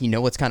someone was like, you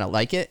know what's kind of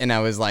like it? And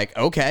I was like,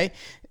 okay.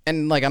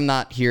 And like, I'm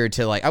not here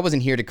to like, I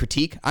wasn't here to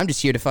critique. I'm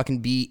just here to fucking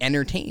be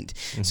entertained.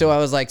 So I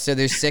was like, so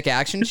there's sick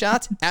action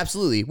shots?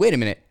 Absolutely. Wait a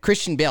minute.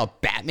 Christian Bale,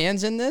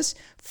 Batman's in this?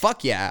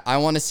 Fuck yeah. I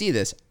want to see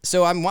this.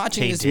 So I'm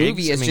watching Taye this Diggs?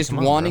 movie I as mean, just come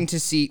on, wanting bro. to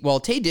see. Well,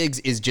 Taye Diggs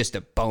is just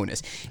a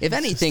bonus. If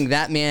anything,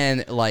 that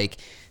man, like,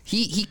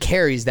 he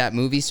carries that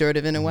movie sort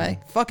of in a way.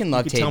 Fucking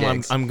love You Taye tell him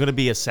Diggs. I'm going to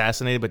be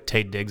assassinated, but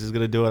Taye Diggs is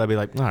going to do it. I'd be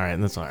like, all right,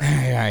 that's all right.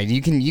 All right,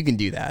 you can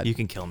do that. You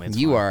can kill me. It's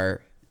You fine.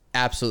 are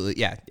absolutely,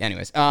 yeah.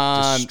 Anyways,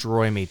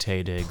 Destroy me,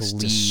 Taye Diggs.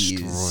 please.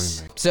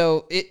 Destroy me.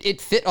 So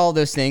it fit all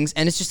those things,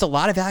 and it's just a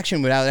lot of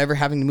action without ever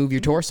having to move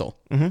your torso.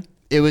 Mm-hmm.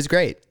 It was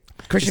great.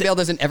 Christian Bale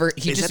doesn't ever.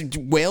 He just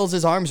wails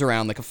his arms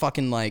around like a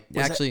fucking like.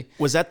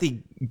 Was that the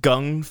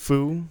Gung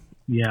Fu?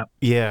 Yeah.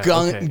 Yeah.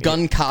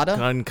 Gun kata.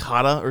 Gun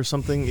kata or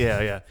something?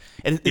 Yeah.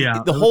 And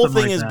Yeah, the it was whole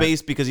something thing like is that.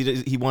 based because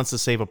he wants to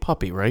save a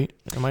puppy, right?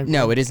 Am I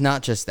No, it is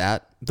not just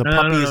that. The No,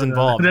 puppy no, is no.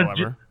 involved, That's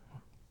however.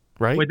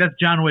 Right? Wait, that's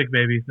John Wick,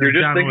 baby. That's You're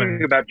just John thinking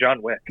Wick. about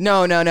John Wick.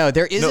 No.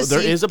 There is No, a scene.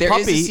 there is a there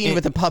is puppy scene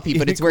with a puppy,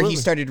 but in it's where he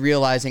Equilibrium. started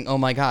realizing, oh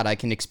my god, I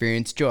can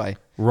experience joy.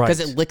 Right. Because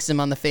it licks him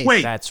on the face.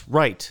 Wait. That's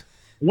right.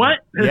 What?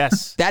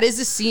 Yes. That is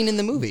a scene in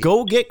the movie.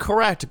 Go get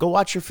correct. Go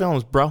watch your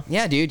films, bro.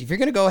 Yeah, dude. If you're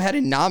gonna go ahead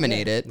and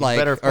nominate it, like,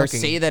 better or fucking-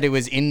 say that it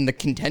was in the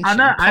contention.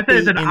 I said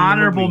it's an in the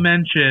honorable movie.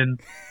 mention.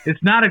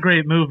 It's not a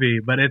great movie,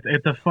 but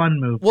it's a fun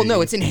movie. Well, no,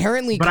 it's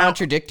inherently But I-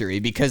 contradictory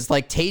because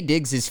like Taye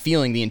Diggs is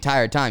feeling the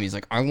entire time. He's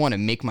like, I want to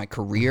make my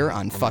career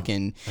on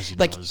fucking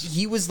like does.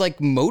 he was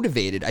like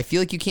motivated. I feel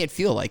like you can't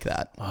feel like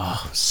that.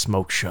 Oh,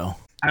 smoke show.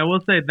 I will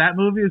say that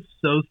movie is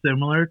so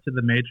similar to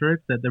The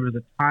Matrix that there was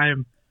a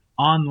time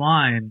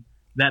online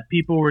that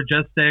people were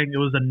just saying it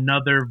was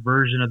another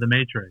version of The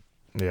Matrix.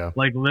 Yeah.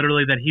 Like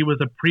literally that he was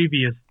a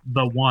previous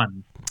The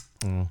One.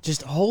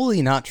 Just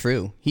wholly not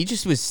true. He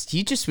just was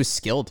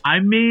skilled. I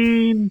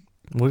mean,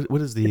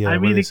 What is the? I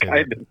what mean, do they it say?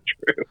 Kind of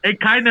true. it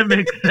kind of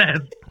makes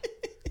sense.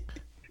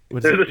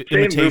 What is They're it? the same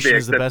Imitation movie,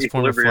 is the best except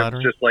form of Equilibrium's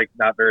flattery. just like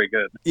not very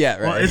good. Yeah,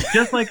 Well, right. it's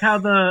just like how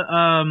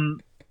the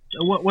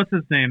what's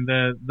his name?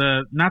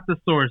 The not the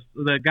Source,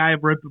 the guy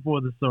right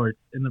before the Source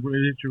in the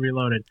Revolution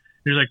Reloaded.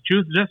 He's like,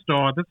 choose this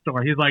door, this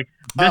door. He's like,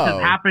 this Oh,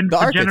 has happened the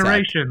for Architect.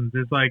 generations.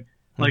 It's like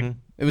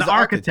It was the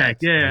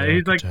architect. Yeah, The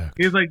he's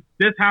Architect. like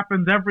this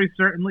happens every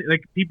certainly.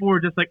 Like people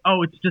were just like,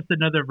 oh, it's just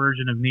another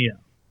version of Neo.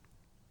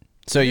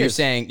 So you're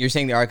saying the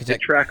It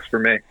architect. tracks for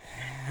me.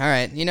 All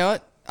right, you know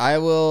what? I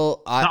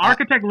will. The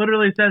architect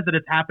literally says that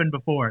it's happened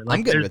before. Like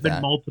I'm good there's with been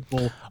that.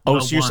 multiple. Oh,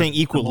 the so you're one- saying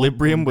the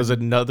Equilibrium multiple- was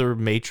another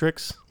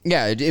Matrix?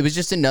 yeah, it was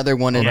just another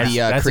one of That's- the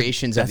that's a-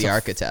 creations of that's the a-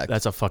 architect.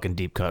 That's a fucking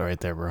deep cut right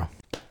there, bro.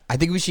 I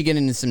think we should get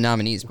into some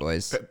nominees,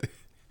 boys.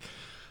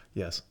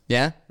 Yes.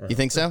 Yeah, you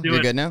think so? do You're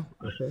it. good now.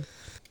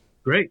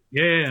 Great.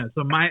 Yeah.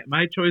 So my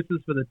choices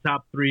for the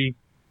top 3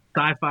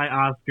 sci-fi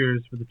Oscars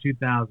for the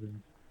 2000s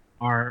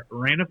are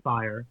Reign of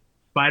Fire,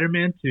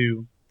 Spider-Man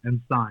 2,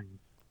 and Signs.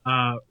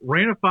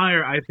 Reign of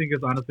Fire, I think,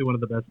 is honestly one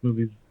of the best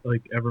movies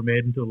like ever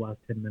made until the last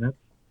 10 minutes,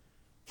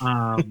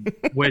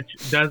 which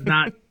does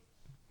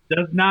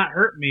not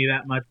hurt me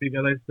that much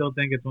because I still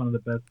think it's one of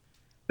the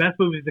best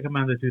movies to come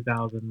out of the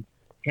 2000s,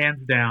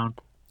 hands down.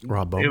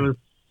 Rob Bowman, It was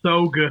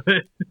so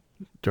good.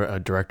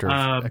 director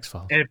of X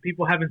Files. And if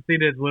people haven't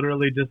seen it, it's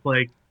literally just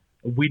like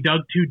we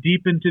dug too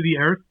deep into the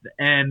earth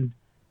and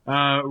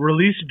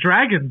released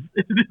dragons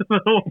into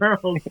the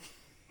world.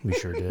 We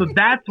sure did. So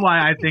that's why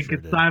I think sure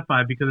it's did.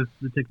 sci-fi, because it's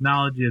the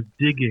technology of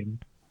digging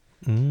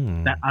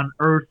Mm. that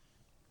unearths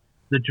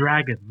the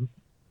dragons.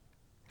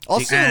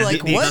 Also, And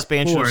like the what?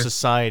 expansion of Force.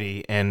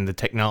 society and the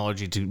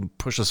technology to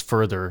push us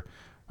further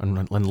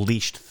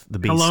unleashed the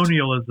beast.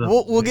 Colonialism.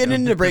 We'll get It's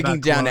into just breaking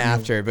about down colonialism.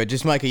 after, but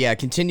just Micah, yeah,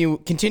 continue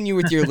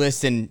with your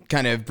list and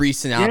kind of brief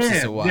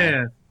synopsis of why.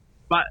 Yeah.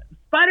 But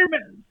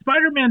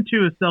Spider-Man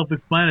 2 is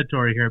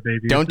self-explanatory here,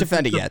 baby. Don't It's just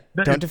defend it the yet.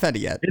 best- Don't defend it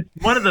yet. It's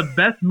one of the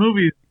best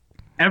movies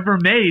ever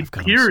made,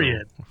 got him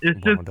period. so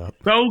It's just wound up.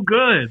 so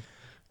good.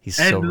 He's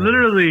And so ready.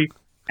 literally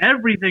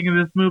everything in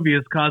this movie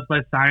is caused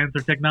by science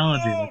or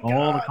technology. Like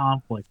all the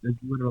conflict is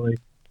literally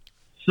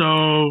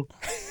so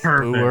Who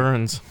perfect.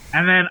 earns?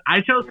 And then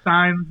I chose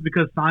Signs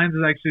because Signs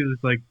is actually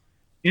just like,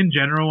 in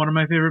general, one of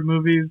my favorite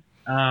movies.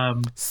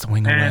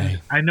 Swing And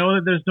away. I know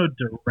that there's no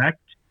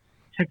direct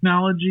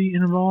technology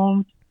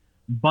involved,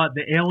 but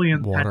the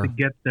aliens had Water. to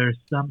get there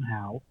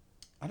somehow.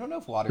 I don't know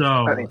if water.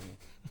 So- I think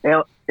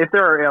if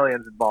there are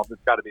aliens involved,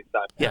 it's got to be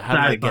sci-fi. Yeah, how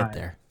did they Sci-fi. get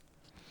there?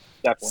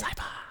 Definitely.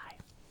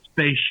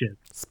 Spaceship.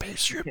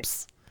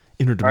 Spaceships.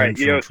 All right,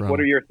 Interdimensional Yos, travel. what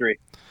are your 3?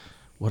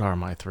 What are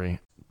my 3?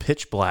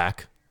 Pitch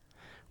Black,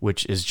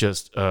 which is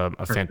just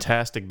a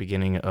fantastic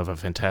beginning of a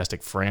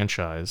fantastic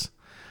franchise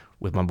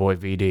with my boy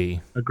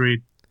VD.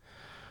 Agreed.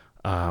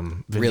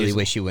 Vin Really Diesel-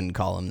 wish you wouldn't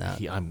call him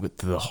that. I'm with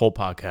the whole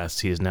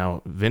podcast. He is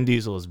now Vin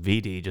Diesel is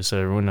VD. Just so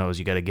everyone knows,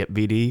 you got to get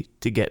VD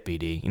to get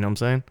VD. You know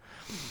what I'm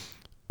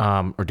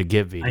saying? Or to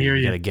give VD. I hear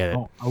you. got to get it.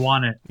 Oh, I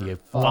want it. You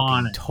want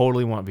fucking it.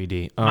 totally want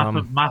VD.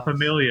 My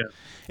familia.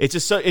 It's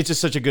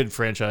just such a good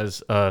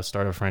franchise,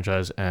 startup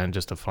franchise, and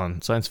just a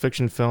fun science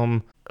fiction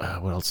film.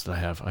 What else did I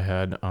have? I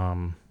had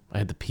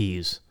The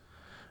Peas.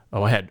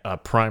 Oh, I had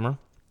Primer,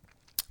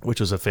 which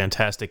was a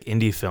fantastic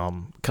indie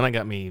film. Kind of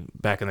got me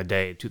back in the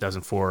day.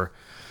 2004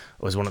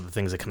 was one of the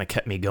things that kind of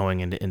kept me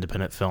going into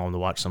independent film, to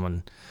watch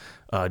someone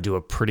do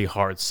a pretty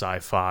hard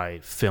sci-fi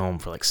film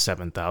for like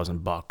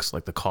 $7,000,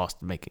 like the cost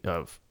of making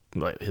of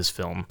like his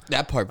film.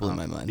 That part blew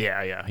my mind.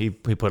 Yeah. He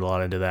put a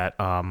lot into that.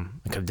 I kind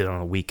of did it on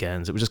the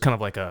weekends. It was just kind of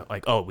like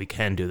oh, we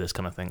can do this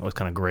kind of thing. It was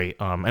kind of great.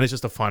 And it's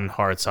just a fun,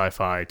 hard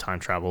sci-fi time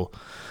travel.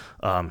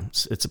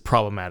 It's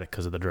problematic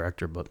because of the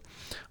director, but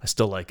I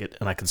still like it,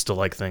 and I can still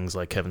like things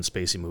like Kevin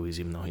Spacey movies,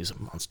 even though he's a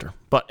monster.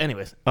 But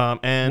anyways,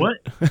 and what?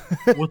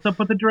 What's up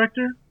with the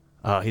director?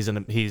 He's Shane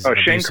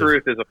abusive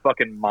Carruth is a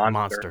fucking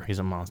monster. He's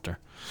a monster.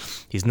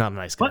 He's not a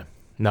nice guy. What?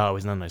 No,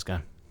 he's not a nice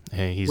guy.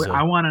 Hey, Wait,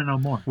 I want to know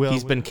more.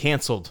 He's been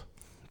canceled.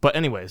 But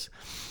anyways,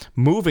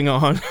 moving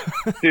on.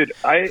 Dude,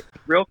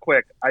 real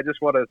quick, I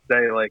just want to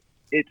say, like,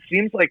 it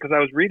seems like, because I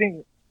was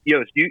reading,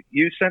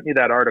 you sent me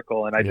that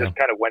article, and I just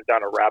kind of went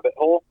down a rabbit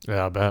hole.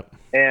 Yeah, I bet.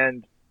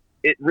 And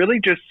it really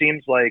just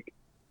seems like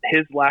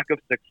his lack of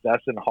success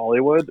in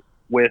Hollywood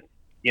with,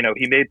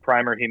 he made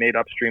Primer, he made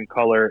Upstream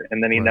Color,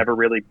 and then he never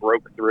really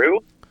broke through.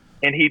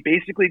 And he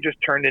basically just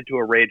turned into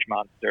a rage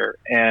monster.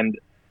 And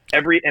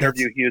every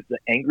interview, he was the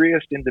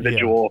angriest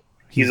individual. Yeah.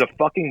 He's a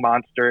fucking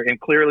monster, and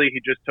clearly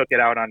he just took it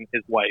out on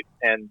his wife.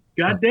 And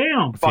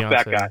goddamn, fuck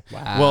that guy.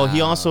 Wow. Well,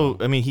 he also,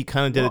 he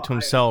kind of did it to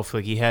himself.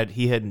 Like he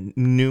had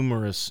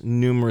numerous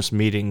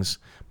meetings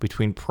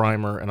between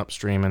Primer and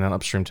Upstream, and then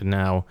Upstream to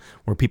now,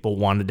 where people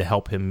wanted to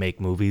help him make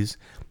movies.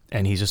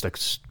 And he's just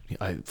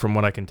from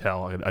what I can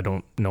tell, I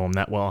don't know him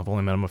that well. I've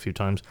only met him a few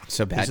times.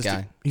 So bad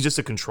guy. He's just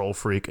a control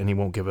freak, and he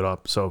won't give it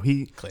up. So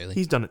he's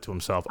done it to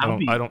himself.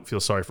 I don't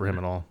feel sorry for him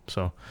at all.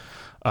 So,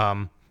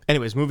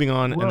 anyways, moving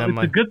on. Well, and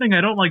then it's a good thing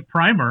I don't like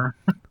Primer.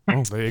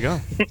 Oh, there you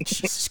go.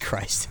 Jesus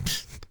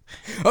Christ.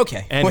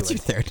 Okay, anyway, what's your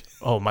third?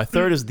 Oh, my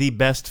third is the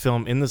best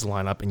film in this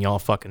lineup, and y'all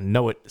fucking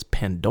know it. It's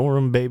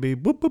Pandorum, baby.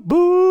 Boop, boop,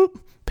 boop.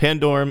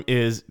 Pandorum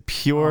is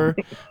pure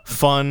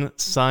fun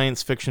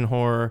science fiction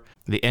horror.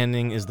 The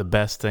ending is the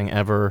best thing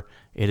ever.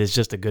 It is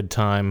just a good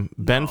time.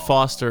 Ben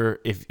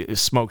Foster, if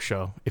Smoke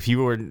Show. If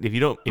you're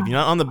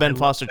not on the Ben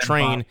Foster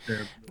train,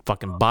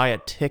 fucking buy a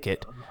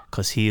ticket,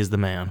 because he is the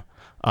man.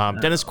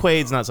 Dennis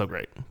Quaid's not so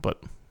great, but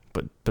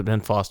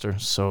Ben Foster,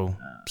 so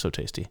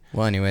tasty.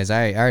 Well, anyways,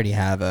 I already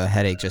have a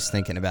headache just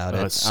thinking about it.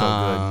 It's so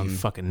good. You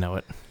fucking know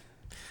it.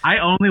 I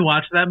only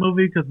watched that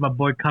movie because my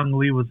boy Kung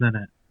Lee was in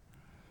it.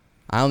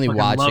 I only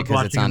watch it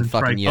because it's on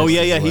fucking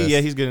Yosemite. Oh yeah,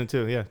 he's good in it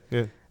too.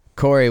 Yeah.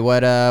 Corey,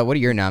 what are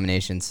your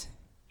nominations?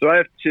 So I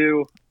have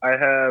two. I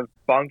have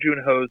Bong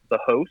Joon-ho's The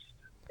Host,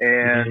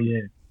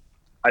 and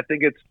I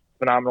think it's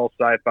phenomenal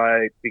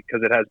sci-fi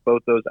because it has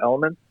both those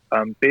elements.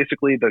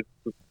 Basically, the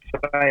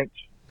science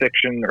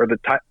fiction or the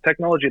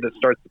technology that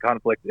starts the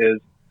conflict is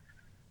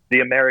the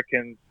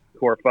Americans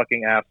who are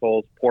fucking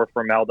assholes pour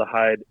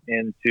formaldehyde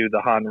into the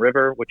Han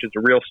River, which is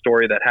a real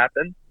story that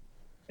happened,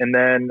 and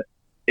then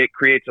it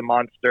creates a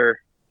monster,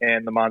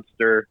 and the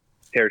monster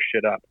tears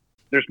shit up.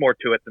 There's more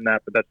to it than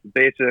that, but that's the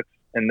basics.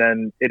 And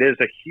then it is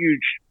a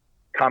huge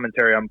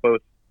commentary on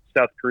both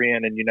South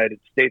Korean and United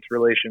States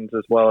relations,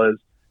 as well as,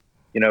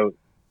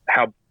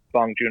 how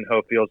Bong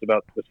Joon-ho feels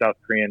about the South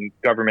Korean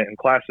government and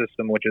class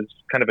system, which is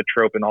kind of a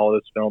trope in all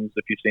of his films.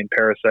 If you've seen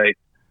Parasite,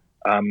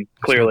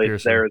 clearly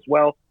it's there as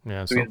well.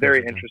 Yeah, so he's very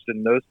interested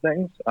in those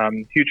things.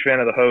 Huge fan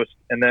of The Host.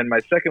 And then my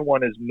second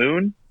one is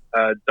Moon,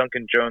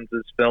 Duncan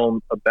Jones's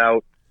film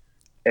about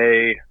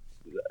a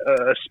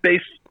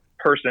space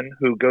person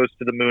who goes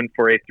to the moon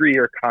for a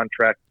 3-year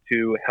contract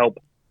to help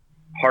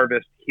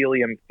harvest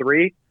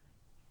helium-3,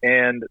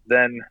 and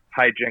then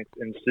hijinks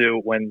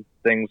ensue when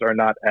things are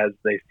not as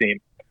they seem.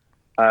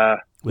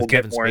 We'll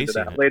get more into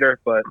that later,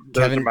 but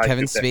those are my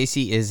Kevin two picks.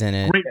 Spacey is in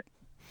it. Great.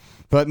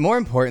 But more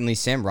importantly,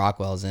 Sam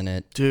Rockwell's in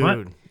it. Dude.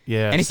 What?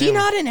 Yeah. And is he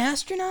not an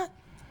astronaut?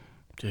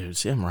 Dude,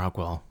 Sam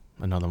Rockwell,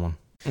 another one.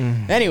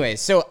 Anyway,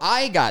 so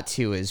I got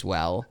two as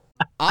well.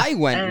 I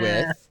went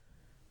with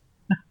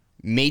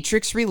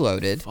Matrix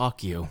Reloaded.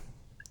 Fuck you.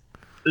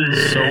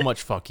 So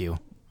much fuck you.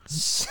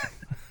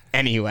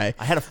 Anyway.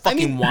 I had to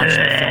fucking watch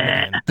that film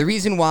again. The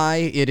reason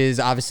why it is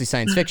obviously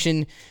science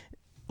fiction,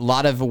 a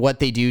lot of what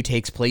they do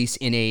takes place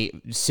in a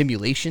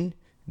simulation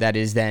that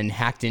is then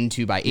hacked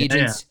into by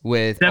agents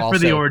with Except for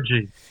the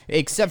orgy.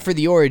 Except for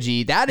the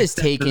orgy. That is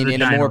taken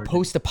in a giant more orgy.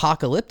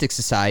 post-apocalyptic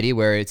society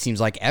where it seems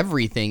like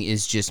everything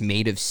is just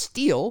made of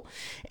steel,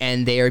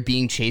 and they are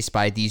being chased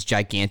by these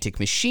gigantic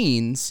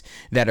machines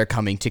that are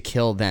coming to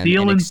kill them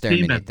Steel and and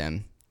exterminate semen.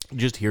 them.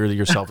 Just hear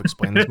yourself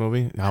explain this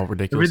movie, how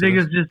ridiculous Everything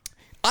it is just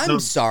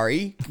I'm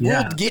sorry.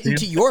 Yeah, We'll get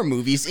into your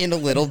movies in a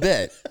little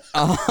bit.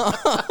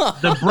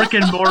 the brick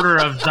and mortar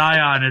of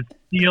Zion is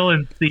steel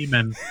and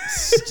semen.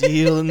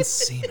 Steel and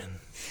semen.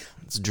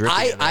 It's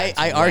dripping.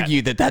 I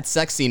argue that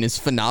sex scene is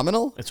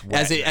phenomenal. It's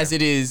wet, as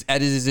it is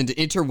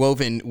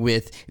interwoven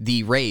with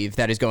the rave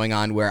that is going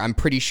on, where I'm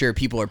pretty sure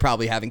people are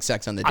probably having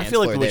sex on the dance I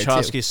feel like floor the there too.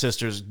 Wachowski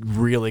sisters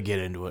really get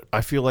into it.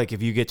 I feel like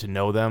if you get to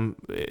know them,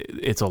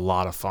 it's a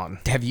lot of fun.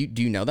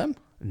 Do you know them?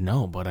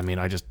 No, but I mean,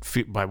 I just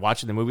by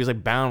watching the movies,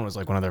 like Bound was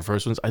like one of their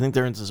first ones. I think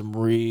they're into some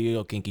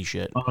real kinky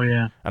shit. Oh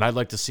yeah, And I'd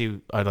like to see.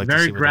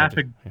 very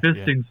graphic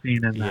fisting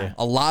scene in that. Yeah.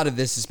 A lot of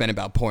this has been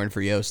about porn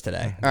for Yost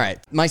today. All right.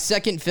 My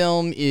second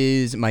film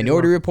is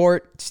Minority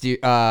Report,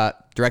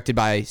 directed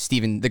by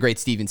the great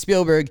Steven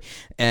Spielberg.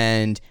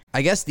 And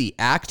I guess the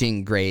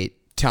acting great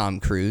Tom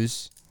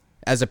Cruise.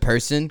 As a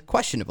person,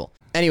 questionable.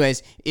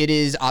 Anyways, it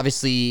is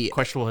obviously...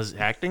 Questionable his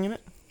acting in it?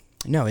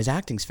 No, his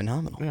acting's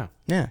phenomenal. Yeah.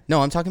 Yeah.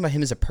 No, I'm talking about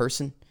him as a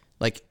person.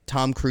 Like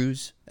Tom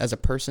Cruise as a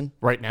person.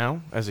 Right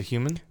now, as a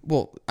human?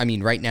 Well, I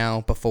mean, right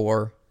now,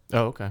 before.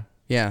 Oh, okay.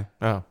 Yeah.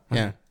 Oh,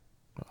 Yeah.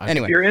 If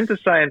Anyway. you're into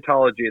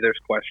Scientology, there's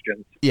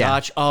questions. Yeah.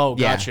 Gotcha. Oh,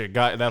 Yeah. gotcha.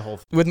 Got that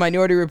whole. With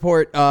Minority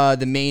Report,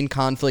 the main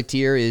conflict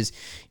here is,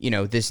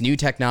 this new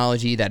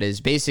technology that is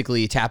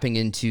basically tapping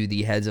into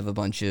the heads of a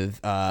bunch of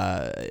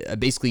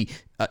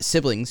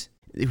siblings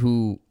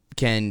who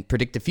can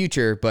predict the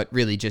future, but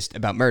really just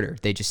about murder.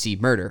 They just see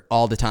murder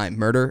all the time,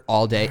 murder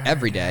all day,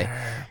 every day.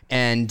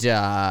 And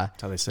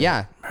That's how they say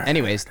yeah.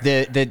 Anyways,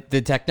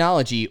 the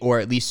technology, or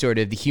at least sort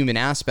of the human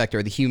aspect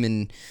or the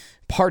human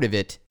part of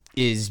it,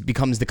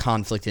 becomes the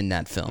conflict in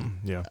that film.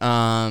 Yeah.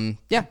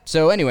 Yeah.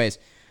 So, anyways,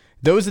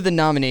 those are the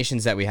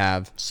nominations that we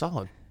have.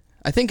 Solid.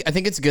 I think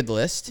it's a good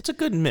list. It's a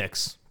good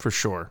mix, for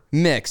sure.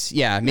 Mix,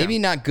 yeah. Maybe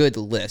not good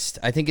list.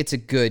 I think it's a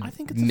good I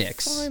think it's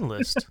mix. a fine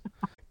list.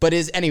 But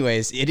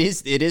it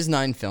is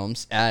 9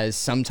 films, as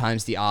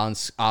sometimes the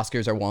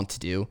Oscars are wont to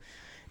do.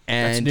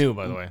 And That's new,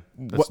 by the way.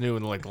 That's new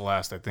in like the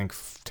last, I think,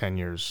 10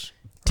 years.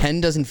 10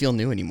 doesn't feel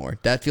new anymore.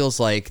 That feels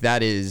like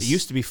that is... It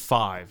used to be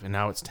 5, and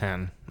now it's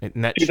 10.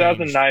 And that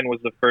 2009 changed. was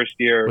the first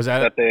year Was that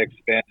that they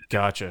expanded.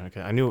 Gotcha.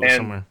 Okay, I knew it was And-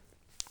 somewhere.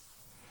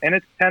 And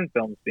it's 10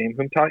 films, Beam.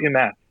 Whom taught you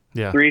math?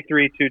 Yeah. 3,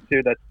 3, 2,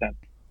 2, that's 10.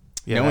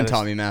 Yeah, no one that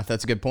taught is- me math.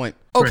 That's a good point.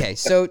 Okay,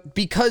 so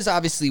because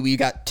obviously we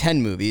got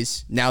 10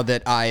 movies, now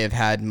that I have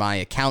had my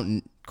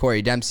accountant,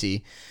 Corey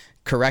Dempsey,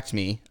 correct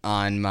me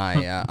on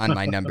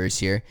my numbers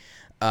here,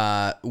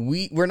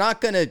 we're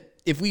not going to...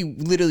 If we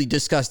literally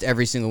discussed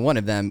every single one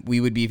of them, we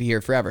would be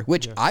here forever,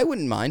 which I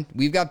wouldn't mind.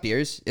 We've got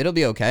beers. It'll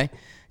be okay.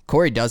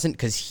 Corey doesn't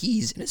because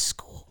he's in a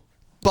school.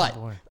 But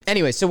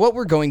anyway, so what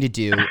we're going to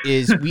do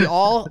is we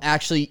all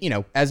actually,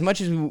 as much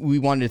as we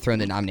wanted to throw in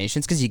the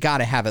nominations, because you got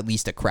to have at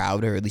least a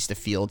crowd or at least a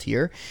field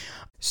here.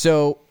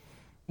 So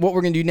what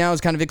we're going to do now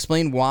is kind of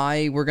explain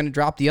why we're going to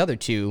drop the other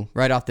two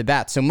right off the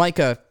bat. So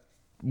Micah,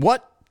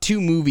 what 2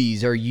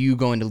 movies are you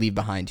going to leave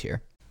behind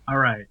here? All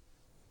right.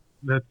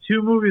 The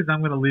 2 movies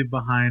I'm going to leave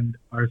behind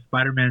are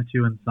Spider-Man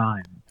 2 and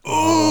Signs.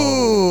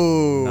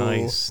 Ooh.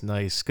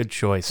 Nice. Good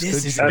choice.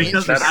 This Good is choice.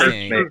 Because That's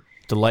interesting. me.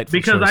 Delightful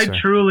Because choice, I sir.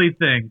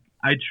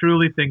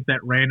 truly think that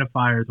Reign of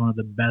Fire is one of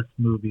the best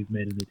movies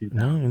made in the 2000s.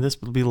 No, and this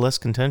will be less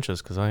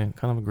contentious because I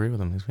kind of agree with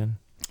him. He's good.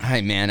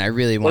 Hi, man. I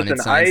really wanted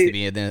Listen, Signs to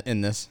be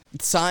in this.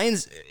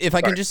 Signs, if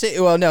I can just say,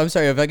 well, no, I'm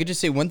sorry. If I could just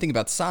say one thing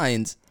about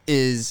Signs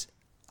is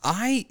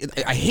I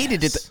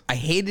hated it. I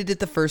hated it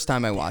the first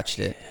time I watched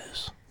it.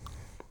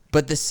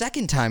 But the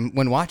second time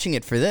when watching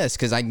it for this,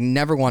 because I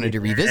never wanted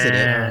to revisit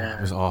it, It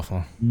was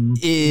awful.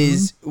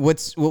 is what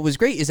was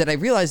great is that I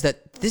realized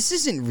that this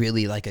isn't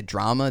really like a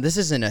drama. This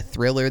isn't a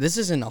thriller. This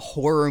isn't a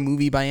horror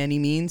movie by any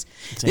means.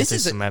 It's This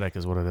is anti-Semitic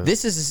is what it is.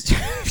 This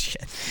is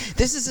shit.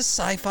 This is a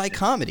sci-fi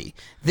comedy.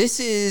 This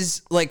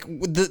is like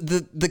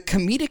the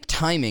comedic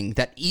timing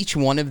that each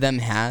one of them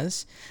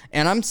has,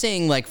 and I'm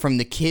saying like from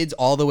the kids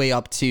all the way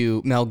up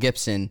to Mel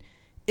Gibson,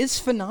 is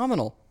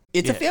phenomenal.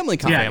 It's a family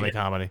It's a comedy. family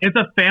comedy. It's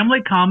a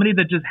family comedy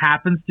that just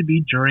happens to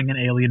be during an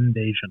alien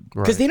invasion.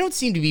 Because they don't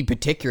seem to be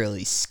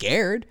particularly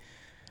scared.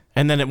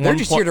 And then at They're one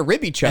just point, here to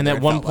rib each other. and at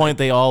it one felt point,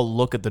 they all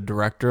look at the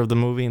director of the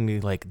movie and be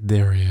like,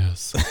 "There he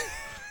is."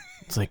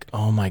 It's like,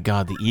 oh my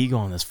god, the ego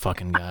on this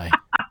fucking guy.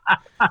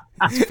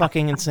 It's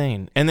fucking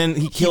insane. And then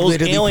he like. He kills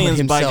literally aliens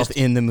put by himself just.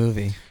 in the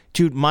movie.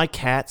 Dude, my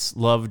cats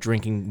love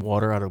drinking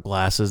water out of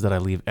glasses that I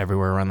leave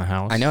everywhere around the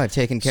house. I know. I've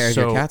taken care of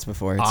your So cats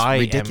before. It's I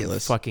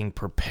ridiculous. am fucking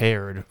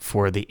prepared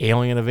for the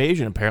alien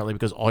invasion, apparently,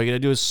 because all you gotta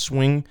do is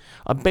swing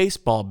a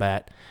baseball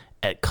bat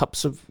at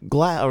cups of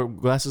glass or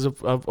glasses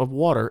of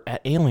water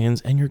at aliens,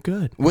 and you're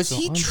good. Was So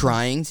he I'm-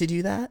 trying to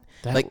do that?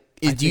 That- Like,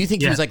 I do you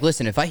think he yeah. was like,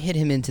 listen, if I hit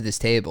him into this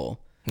table,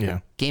 Yeah.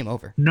 game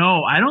over?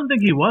 No, I don't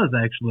think he was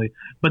actually.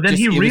 But then Just-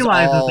 he it was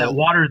realizes all- that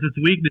water is its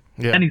weakness,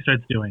 Yeah. and he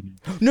starts doing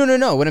it.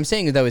 No. What I'm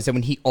saying though is that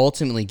when he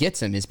ultimately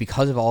gets him, is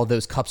because of all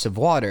those cups of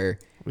water.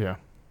 Yeah.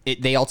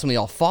 They ultimately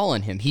all fall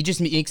on him. He just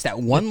makes that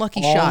one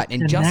lucky all shot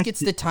and just gets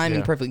connected. the timing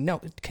Yeah. perfectly.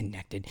 No,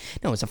 connected.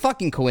 No, it's a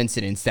fucking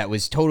coincidence that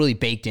was totally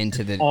baked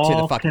into the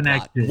All fucking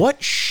connected. What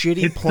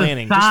shitty It's the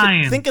planning?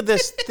 sign. Think of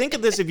this. Think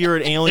of this. If you're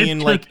an alien,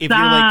 It's like the if you're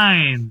like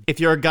sign. if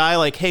you're a guy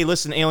like, hey,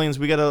 listen, aliens,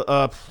 we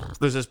gotta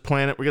there's this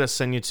planet we gotta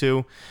send you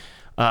to.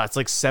 It's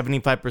like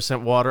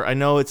 75% water. I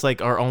know it's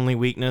like our only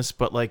weakness,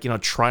 but like,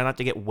 try not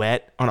to get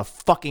wet on a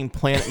fucking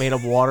planet made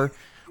of water.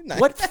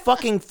 What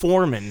fucking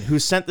foreman who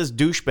sent this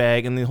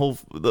douchebag and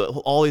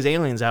all these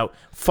aliens out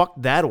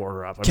fucked that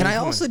order up? Can mean, I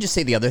come also on. just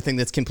say the other thing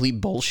that's complete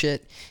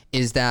bullshit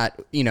is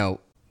that,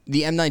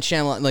 the M. Night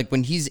Shyamalan, like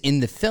when he's in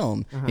the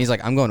film, he's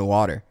like, I'm going to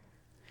water.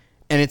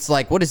 And it's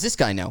like, what does this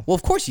guy know? Well,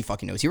 of course he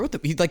fucking knows. He wrote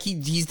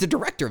he's the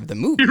director of the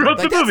movie. He wrote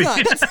like, the movie.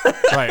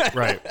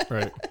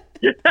 Right.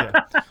 Yeah.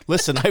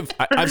 Listen,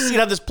 I've seen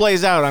how this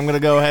plays out. I'm gonna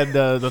go ahead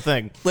the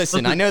thing.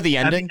 Listen, I know the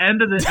ending. At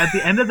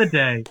the end of the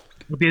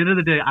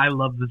day, I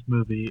love this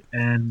movie,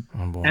 and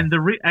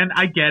and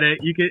I get it.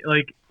 You get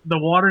like the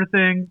water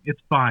thing.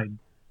 It's fine.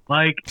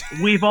 Like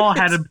we've all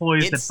had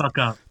employees that fuck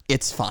up.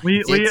 It's fine.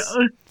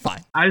 It's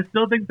fine. I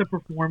still think the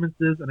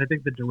performances and I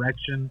think the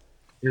direction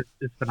is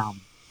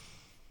phenomenal.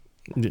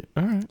 Yeah,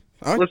 all right.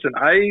 Listen,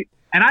 I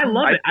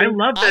love it. I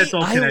love that it's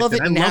all I love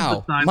it connected.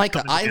 now,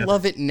 Micah. I together.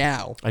 love it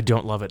now. I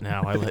don't love it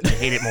now. I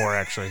hate it more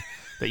actually.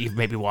 That you've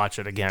made me watch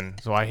it again,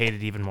 so I hate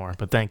it even more.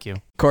 But thank you,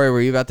 Corey.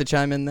 Were you about to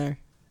chime in there?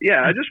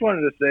 Yeah, I just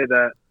wanted to say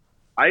that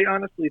I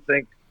honestly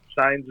think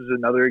Signs is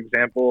another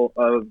example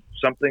of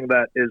something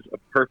that is a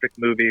perfect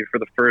movie for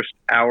the first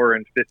hour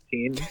and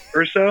 15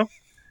 or so.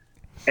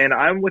 And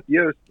I'm with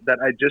Yost that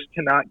I just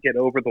cannot get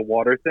over the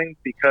water thing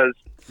because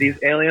these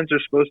aliens are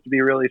supposed to be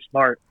really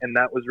smart, and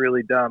that was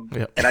really dumb.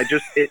 Yep. And I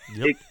just,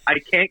 I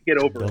can't get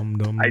over it.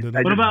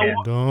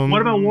 What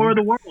about War of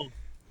the Worlds?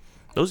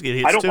 Those get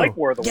hits I don't too. like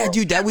War of the Yeah, World.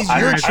 dude, that was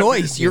your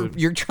choice.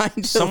 You're trying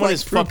to. Someone like,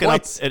 is prove fucking up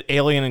points. at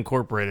Alien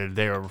Incorporated.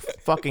 They are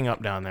fucking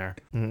up down there.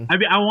 Mhm. I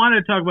mean, I want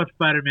to talk about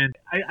Spider-Man.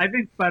 I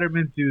think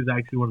Spider-Man 2 is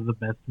actually one of the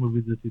best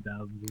movies of the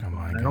 2000s. Oh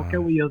my I don't God.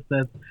 care what Yo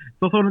says.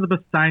 It's also one of the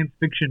best science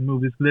fiction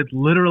movies because it's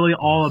literally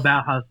all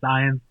about how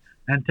science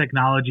and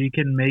technology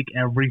can make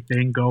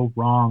everything go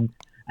wrong.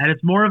 And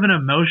it's more of an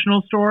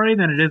emotional story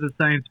than it is a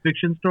science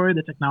fiction story.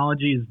 The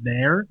technology is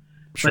there,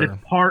 Sure. but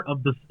it's part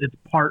of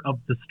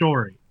the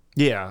story.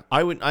 Yeah,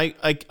 I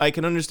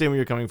can understand where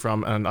you're coming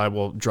from, and I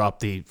will drop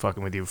the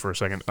fucking with you for a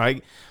second.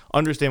 I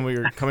understand where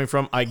you're coming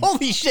from.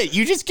 Holy shit!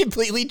 You just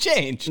completely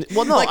changed.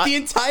 Well, no, the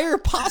entire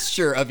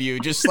posture of you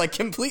just like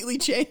completely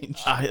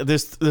changed.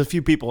 There's a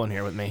few people in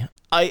here with me.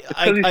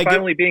 Because he's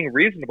finally being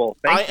reasonable.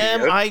 Thank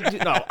you.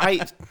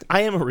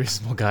 I am a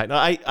reasonable guy.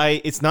 No,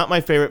 it's not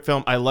my favorite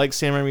film. I like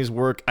Sam Raimi's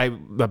work.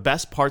 The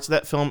best parts of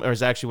that film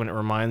is actually when it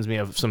reminds me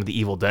of some of the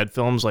Evil Dead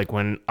films, like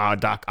when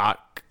Doc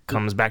Ock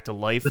comes back to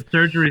life. The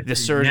surgery.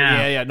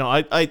 Yeah.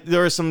 No,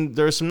 there are some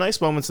nice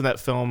moments in that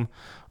film.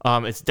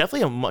 It's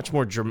definitely a much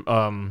more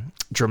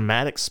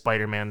dramatic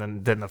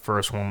Spider-Man than the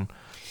first one.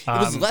 It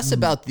was less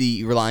about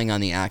the relying on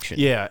the action.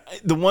 Yeah,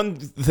 the one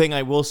thing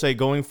I will say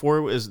going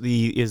forward is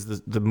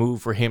the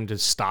move for him to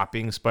stop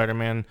being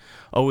Spider-Man.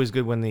 Always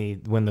good when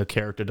the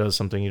character does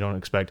something you don't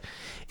expect.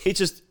 It's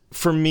just,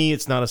 for me,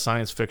 it's not a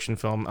science fiction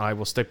film. I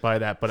will stick by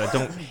that, but I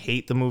don't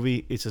hate the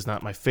movie. It's just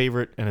not my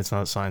favorite, and it's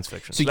not science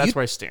fiction. So that's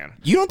where I stand.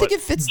 You don't think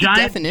it fits the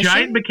definition?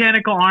 Giant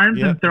mechanical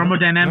arms and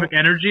thermodynamic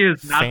energy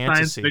is not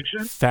science Fantasy.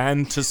 fiction?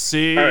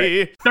 Fantasy.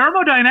 Right.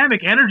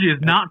 Thermodynamic energy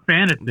is not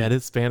fantasy. That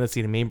is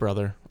fantasy to me,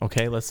 brother.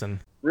 Okay, listen.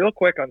 Real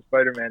quick on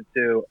Spider-Man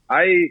 2,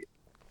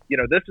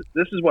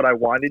 this is what I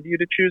wanted you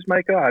to choose,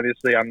 Micah.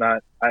 Obviously, I'm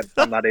not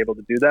able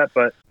to do that,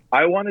 but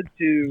I wanted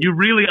to. You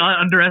really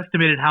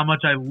underestimated how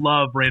much I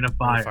love Rain of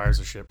Fire. Fire's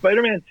a ship.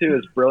 Spider-Man 2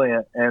 is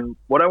brilliant, and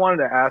what I wanted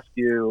to ask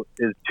you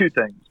is two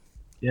things.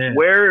 Yeah.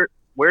 Where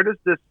does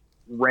this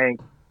rank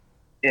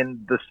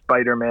in the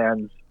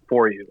Spider-Mans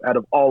for you out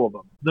of all of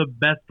them? The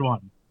best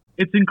one.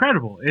 It's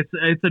incredible.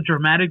 It's a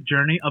dramatic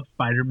journey of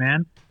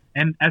Spider-Man,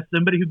 and as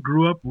somebody who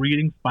grew up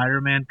reading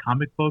Spider-Man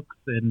comic books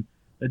and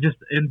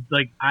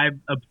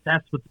I'm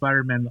obsessed with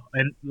Spider-Man,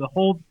 and the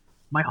whole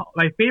my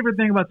favorite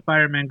thing about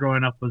Spider-Man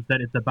growing up was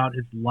that it's about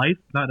his life,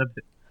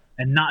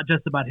 not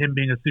just about him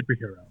being a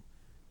superhero.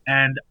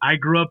 And I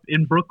grew up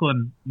in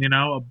Brooklyn,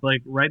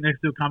 like right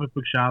next to a comic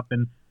book shop,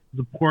 and as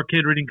a poor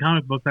kid reading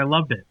comic books, I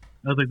loved it.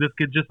 I was like, this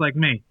kid's just like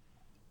me,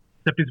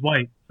 except he's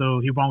white, so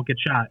he won't get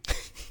shot.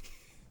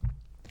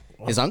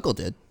 His uncle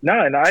did. No,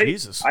 and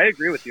Jesus. I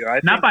agree with you. I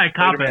Not think by a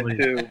cop, at Spider-Man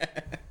least. 2.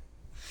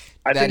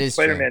 I That think is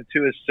Spider-Man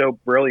 2 is so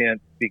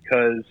brilliant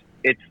because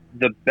it's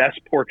the best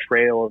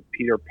portrayal of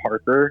Peter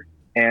Parker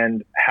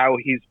and how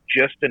he's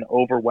just an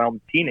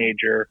overwhelmed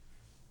teenager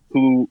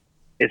who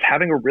is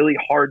having a really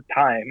hard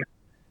time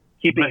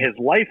keeping his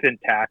life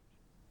intact.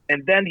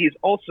 And then he's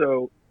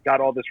also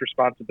got all this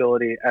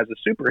responsibility as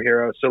a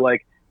superhero. So,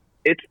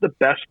 it's the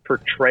best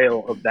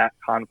portrayal of that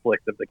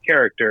conflict of the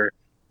character.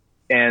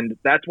 And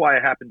that's why I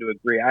happen to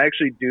agree. I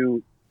actually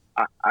do.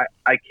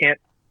 I can't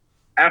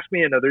ask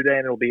me another day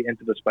and it'll be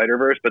Into the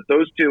Spider-Verse, but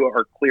those two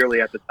are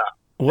clearly at the top.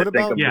 What I think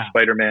about of the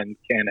Spider-Man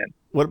canon?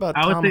 What about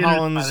I would Tom say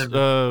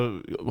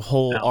Holland's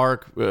whole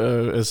arc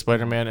as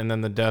Spider-Man and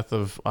then the death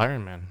of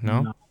Iron Man?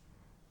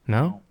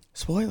 No?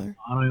 Spoiler.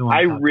 I don't even want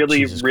I to talk really,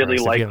 Jesus really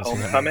Christ, if like you haven't seen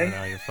that Homecoming. movie,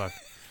 now you're fucked.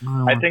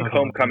 I think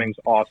Homecoming's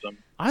awesome.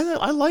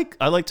 I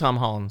like Tom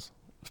Holland's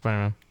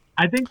Spider-Man.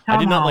 I think Tom I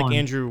did not Holland, like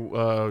Andrew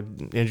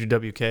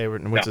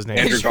WK. What's his name?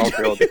 Andrew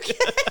Garfield.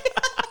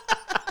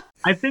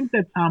 I think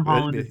that Tom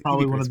Holland It'd is be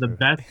probably great one of the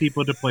Spider-Man. best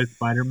people to play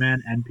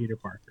Spider-Man and Peter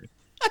Parker.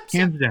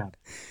 Hands down.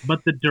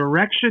 But the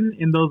direction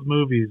in those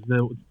movies,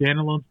 the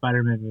standalone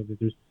Spider-Man movies,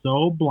 are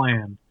so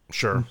bland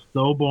Sure. and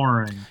so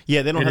boring.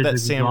 Yeah, they don't It have that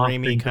is Sam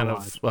exhausting Raimi to kind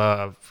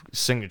of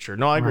signature.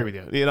 No, I agree with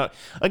you.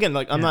 Again,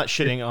 I'm not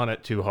shitting on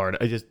it too hard.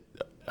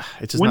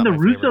 it's just when not the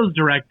my favorite. Russos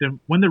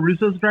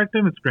direct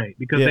him, it's great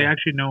because they Yeah.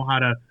 actually know how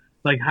to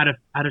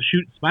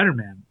shoot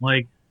Spider-Man.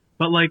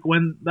 But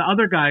when the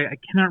other guy, I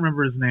cannot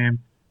remember his name,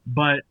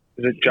 but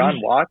Is it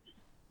John Watts?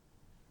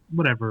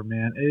 whatever,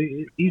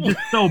 man. He's just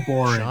so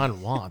boring.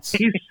 John Watts.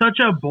 He's such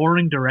a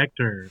boring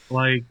director.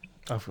 Like,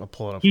 I'll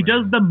pull it up. he right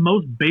does now. the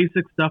most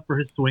basic stuff for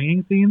his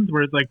swinging scenes,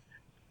 where it's like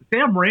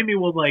Sam Raimi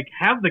will like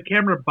have the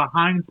camera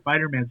behind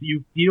Spider-Man, so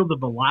you feel the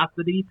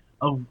velocity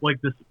of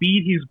like the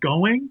speed he's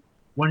going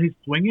when he's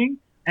swinging,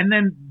 and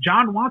then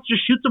John Watts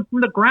just shoots him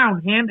from the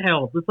ground,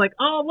 handheld. It's like,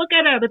 oh, look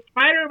at him, it's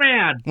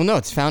Spider-Man. Well, no,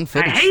 it's found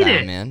footage hate style,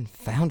 it. man.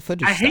 Found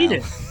footage I hate style.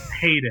 it.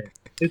 Hate it.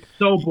 It's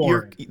so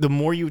boring. The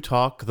more you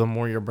talk, the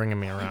more you're bringing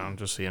me around.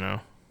 Just so you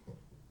know.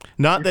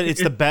 Not that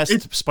it's the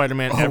best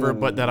Spider-Man ever,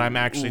 but that I'm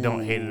actually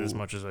don't hate it as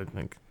much as I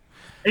think.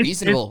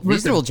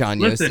 Reasonable John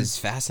Yost listen, is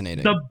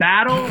fascinating. The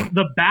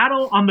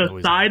battle on the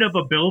Always side of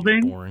a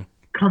building. Boring.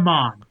 Come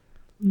on,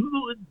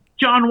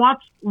 John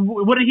Watts.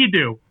 What did he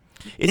do?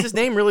 Is his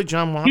name really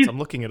John Watts? I'm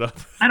looking it up.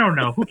 I don't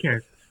know. Who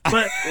cares?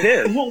 But It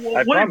is.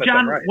 I promise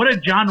I'm right. what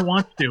did John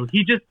Watts do?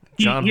 He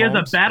John has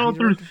Holmes? a battle He's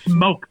through right.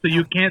 smoke, so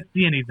you can't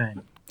see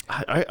anything.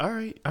 All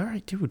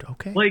right, dude.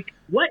 Okay. Like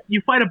what?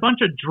 You fight a bunch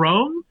of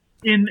drones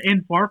in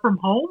Far From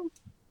Home?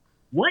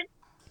 What?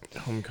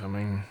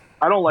 Homecoming.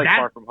 I don't like That-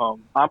 Far From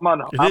Home. I'm on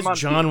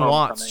John Team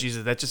Watts. Homecoming.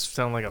 Jesus, that just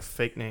sounded like a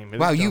fake name. It is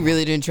Wow, you John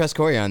really didn't trust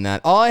Corey on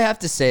that. All I have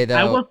to say, though...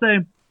 I will say.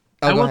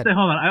 Oh, I go will ahead. say.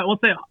 Hold on. I will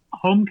say.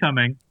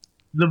 Homecoming.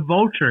 The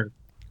Vulture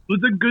was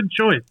a good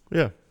choice, Watts.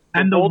 Yeah.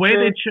 and the way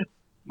Vulture- they.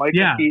 Michael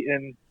Yeah.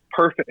 Keaton,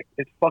 perfect.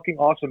 It's fucking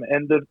awesome.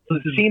 And the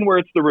Listen. scene where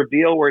it's the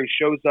reveal where he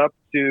shows up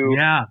to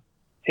Yeah.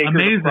 take her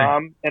Amazing. to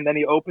prom, and then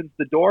he opens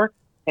the door,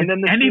 and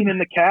then the Any- scene in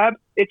the cab,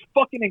 it's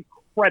fucking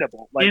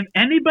incredible. Like, If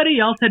anybody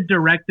else had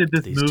directed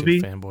this These two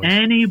movie, fanboys.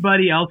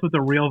 anybody else with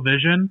a real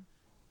vision,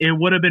 it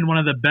would have been one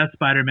of the best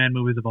Spider-Man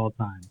movies of all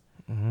time.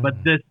 Mm-hmm.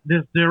 But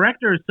this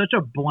director is such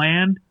a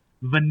bland,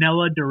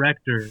 vanilla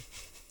director,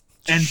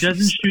 and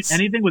doesn't shoot Jesus.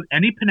 anything with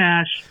any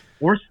panache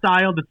or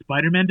style that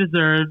Spider-Man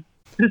deserves.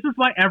 This is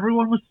why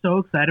everyone was so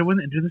excited when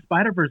Into the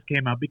Spider-Verse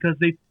came out, because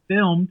they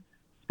filmed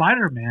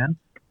Spider-Man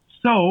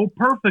so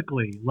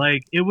perfectly.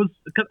 Like, it was,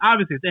 because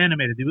obviously it's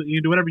animated, you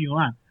can do whatever you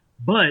want,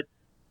 but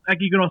like,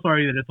 you could also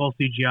argue that it's all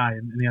CGI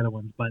in the other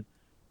ones, but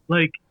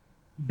like,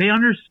 they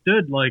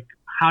understood like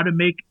how to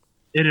make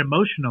it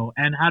emotional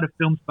and how to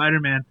film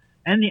Spider-Man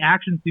and the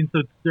action scene so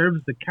it serves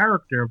the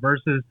character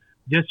versus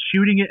just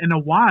shooting it in a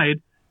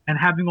wide and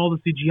having all the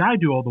CGI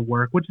do all the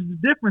work, which is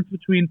the difference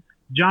between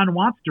John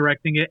Watts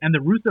directing it and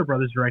the Russo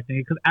brothers directing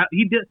it, because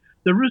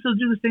the Russos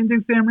do the same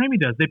thing Sam Raimi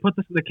does. They put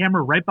the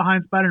camera right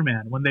behind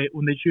Spider-Man when they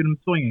shoot him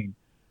swinging,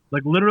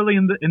 like literally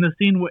in the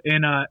scene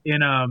in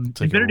It's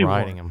like Infinity War.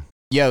 riding him.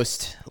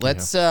 Yost,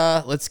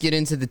 let's get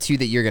into the two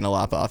that you're going to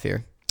lop off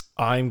here.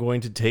 I'm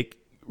going to get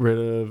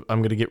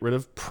rid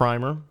of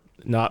Primer,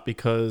 not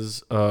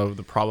because of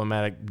the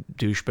problematic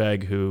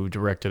douchebag who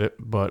directed it,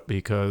 but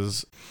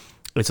because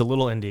it's a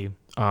little indie.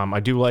 I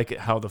do like it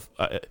how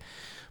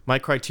my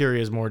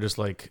criteria is more just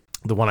like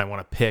the one I want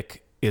to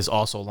pick is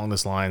also along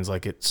this lines,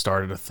 like it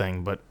started a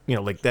thing, but you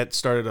know, like that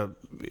started an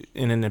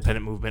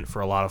independent movement for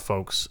a lot of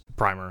folks,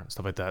 Primer and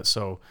stuff like that.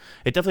 So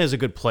it definitely has a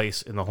good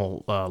place in the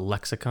whole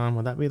lexicon.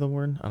 Would that be the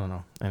word? I don't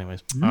know.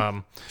 Anyways,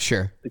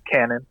 Sure. the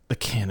canon. the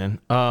canon.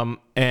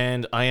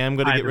 And I am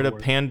going to get rid of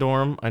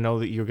Pandorum. I know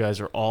that you guys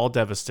are all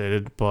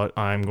devastated, but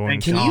I'm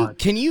going Thank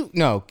to. you.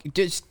 No,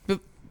 just the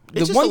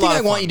just one a thing lot I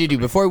of want fun. you to do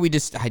before we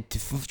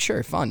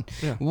sure, fun.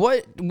 Yeah.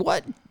 What,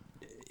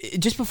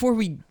 just before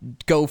we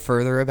go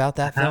further about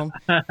that film,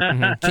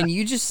 can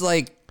you just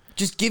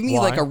give me Why?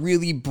 like a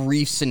really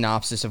brief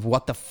synopsis of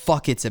what the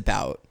fuck it's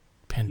about?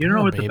 Pandorum, You don't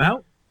know what it's baby.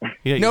 about?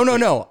 Yeah,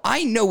 No.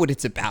 I know what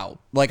it's about.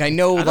 Like, I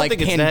know, don't like,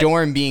 think it's that-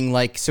 Pandorum being,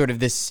 like, sort of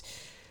this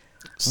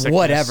Sickness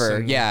whatever.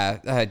 and-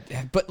 Yeah.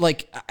 But,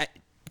 like,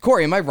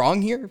 Corey, am I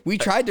wrong here? We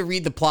tried to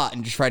read the plot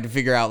and just tried to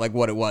figure out, like,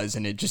 what it was,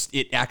 and it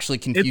actually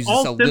It's confused us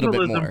all a little bit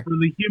symbolism more. for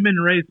the human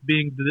race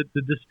being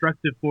the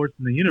destructive force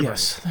in the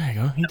universe. Yes, there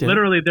you go. He did.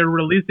 Literally, they're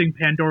releasing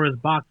Pandora's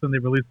box when they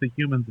release the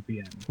humans at the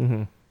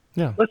end.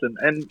 Yeah, Listen,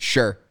 and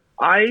Sure.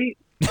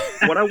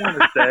 what I want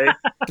to say,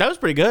 that was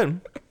pretty good.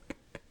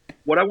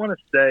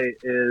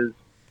 is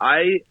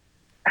I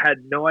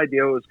had no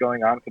idea what was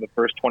going on for the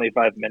first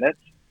 25 minutes,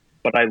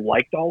 but I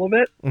liked all of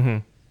it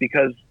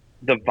because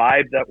the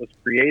vibe that was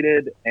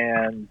created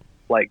and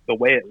like the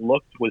way it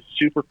looked was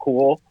super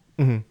cool.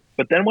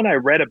 But then when I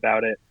read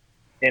about it,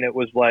 and it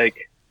was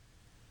like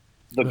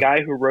the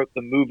guy who wrote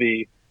the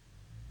movie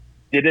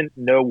didn't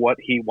know what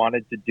he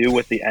wanted to do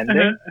with the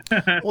ending.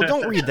 Well,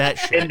 don't read that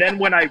shit. And then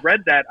when I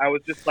read that, I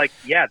was just like,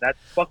 yeah, that's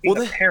fucking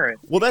apparent.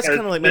 well, that's because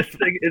kinda like this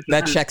thing is a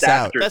That checks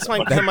out. disaster. That's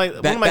one of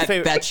my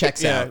favorite. that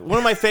checks out. One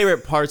of my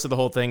favorite parts of the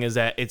whole thing is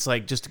that it's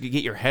like just to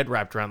get your head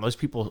wrapped around those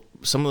people.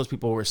 Some of those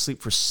people were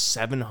asleep for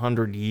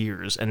 700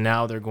 years, and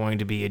now they're going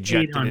to be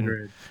ejected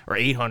 800. or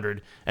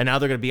 800, and now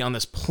they're going to be on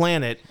this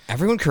planet.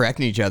 Everyone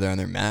correcting each other on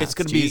their math. It's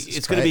going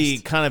to be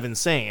kind of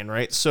insane,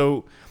 right?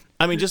 So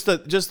I mean, just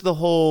the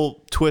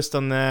whole twist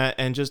on that,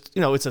 and just,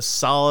 you know, it's a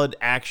solid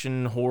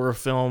action horror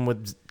film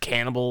with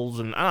cannibals,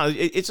 and I don't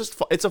know,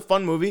 it's a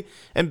fun movie.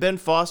 And Ben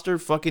Foster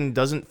fucking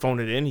doesn't phone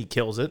it in; he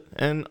kills it,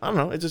 and I don't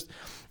know,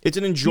 it's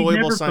an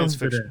enjoyable science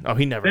fiction. Oh,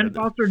 he never. Ben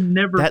Foster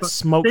never. That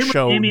smoke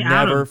show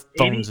never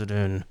phones it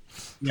in.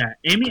 Yeah,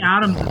 Amy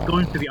Adams is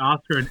going for the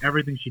Oscar in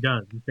everything she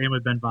does. The same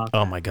with Ben Foster.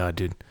 Oh my god,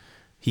 dude,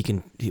 he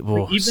can.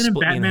 Even in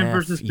Batman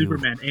versus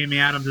Superman, Amy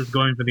Adams is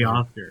going for the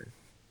Oscar.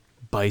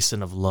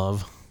 Bison of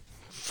Love.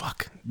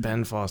 Fuck,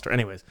 Ben Foster.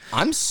 Anyways,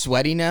 I'm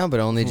sweaty now, but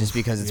only just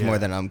because it's more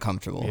than I'm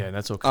comfortable. Yeah,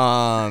 that's okay.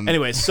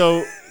 Anyway,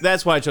 so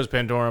that's why I chose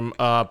Pandorum.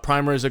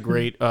 Primer is a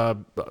great,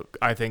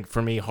 I think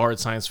for me, hard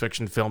science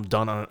fiction film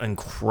done on an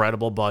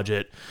incredible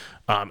budget,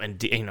 and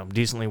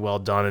decently well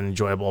done and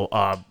enjoyable.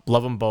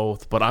 Love them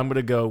both, but I'm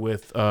gonna go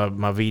with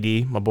my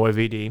boy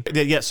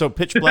VD. Yeah, so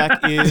Pitch Black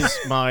is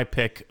my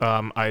pick.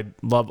 I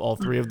love all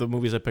three of the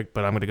movies I picked,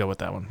 but I'm gonna go with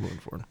that one moving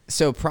forward.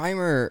 So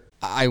Primer,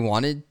 I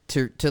wanted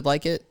to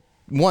like it.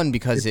 One,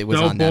 because it was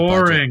so on that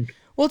boring. budget.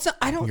 Well, it's not,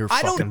 I don't boring.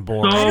 I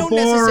don't So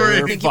necessarily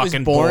boring. think it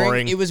was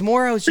boring. It was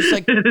more I was just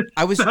like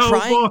I was so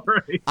trying.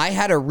 boring. I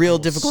had a real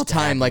difficult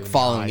time like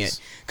following eyes.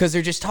 it because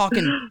they're just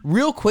talking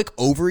real quick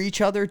over each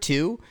other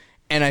too,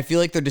 and I feel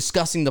like they're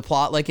discussing the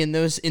plot like in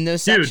those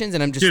sections,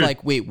 and I'm just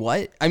like, wait,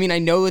 what? I mean, I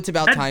know it's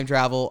about time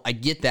travel. I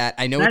get that.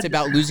 I know it's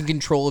about losing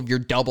control of your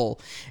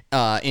double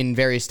in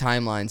various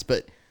timelines,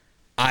 but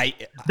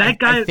That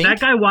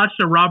guy watched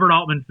a Robert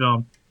Altman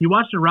film. He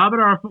watched a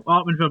Robert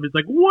Altman film. He's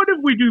like, what if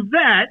we do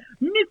that,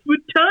 mixed with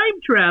time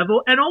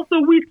travel, and also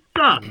we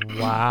suck?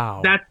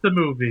 Wow. That's the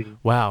movie.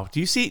 Wow. Do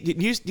you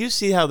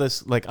see how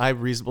this, like, I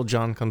Reasonable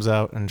John comes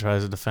out and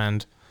tries to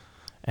defend,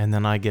 and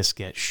then I guess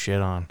get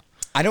shit on?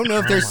 I don't know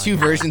if there's two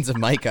versions of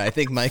Micah. I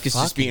think Micah's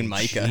just being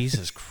Micah.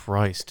 Jesus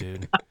Christ,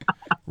 dude.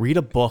 Read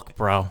a book,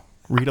 bro.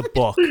 Read a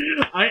book.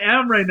 I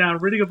am right now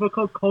reading a book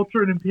called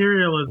Culture and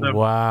Imperialism.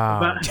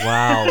 Wow.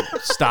 Wow.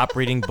 Stop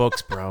reading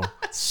books, bro.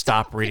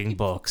 Stop reading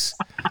books.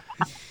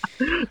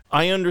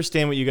 I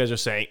understand what you guys are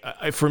saying.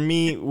 For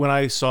me, when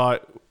I saw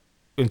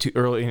it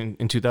early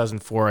in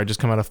 2004, I just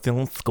come out of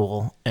film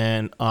school,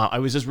 and I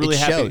was just really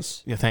happy.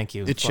 Shows. Yeah, thank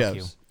you. It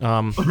shows.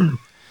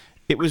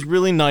 It was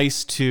really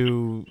nice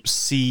to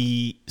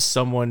see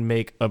someone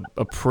make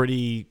a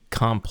pretty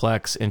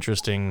complex,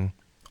 interesting,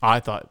 I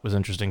thought was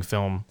interesting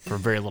film for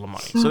very little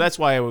money. So that's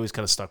why it always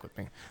kind of stuck with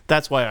me.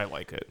 That's why I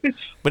like it.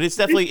 But it's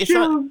definitely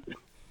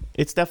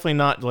it's definitely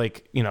not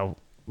like, you know,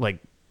 like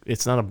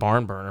it's not a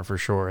barn burner for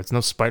sure. It's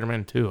no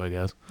Spider-Man 2, I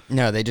guess.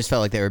 No, they just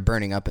felt like they were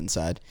burning up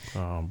inside.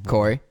 Oh,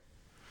 Corey,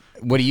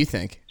 what do you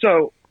think?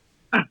 So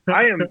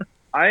I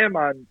am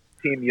on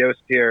Team Yost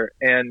here,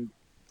 and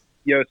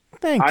Yost,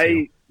 Thank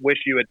you. wish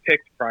you had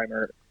picked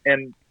Primer.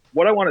 And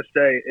what I want to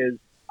say is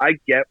I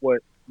get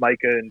what Micah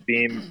and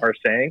Beam are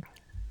saying,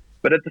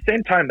 but at the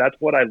same time, that's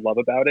what I love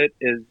about it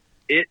is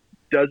it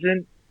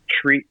doesn't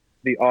treat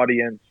the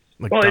audience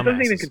like well. dumbasses. It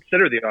doesn't even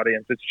consider the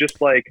audience. It's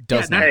just like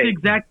That's the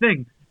exact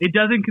thing. It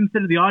doesn't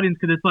consider the audience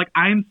because it's like,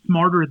 I'm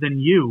smarter than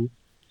you,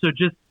 so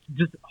just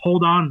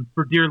hold on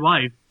for dear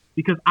life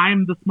because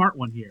I'm the smart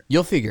one here.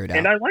 You'll figure it out.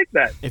 And I like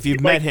that. If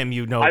you've met him,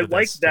 you know I that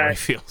like that's how he that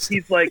feels.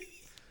 he's like,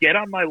 get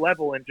on my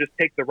level and just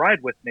take the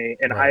ride with me.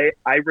 And Right.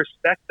 I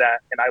respect that,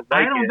 and I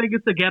like I don't it. think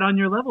it's a get on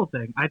your level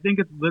thing. I think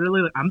it's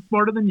literally like, I'm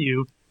smarter than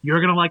you. You're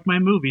going to like my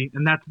movie,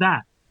 and that's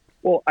that.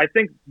 Well, I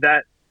think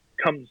that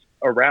comes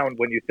around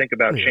when you think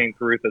about Yeah. Shane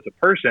Carruth as a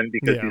person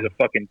because Yeah. he's a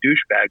fucking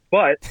douchebag.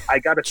 But I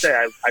got to say,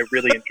 I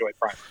really enjoy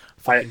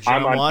Primer. John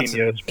I'm on Watson.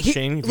 Team Yost.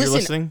 Shane, if you're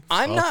listening,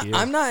 I'm fuck you.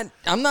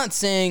 I'm not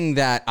saying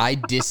that I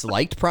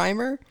disliked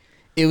Primer.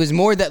 It was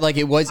more that like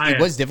it was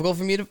difficult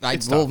for me to.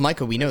 Well,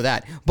 Michael, we know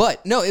that,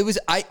 but no, it was.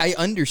 I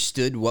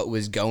understood what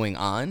was going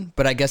on,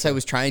 but I guess I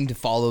was trying to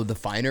follow the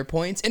finer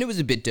points, and it was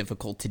a bit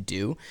difficult to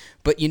do.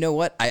 But you know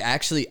what? I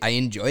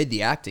enjoyed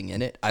the acting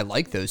in it. I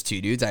like those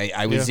two dudes.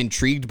 I was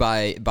intrigued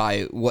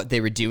by what they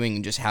were doing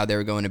and just how they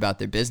were going about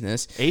their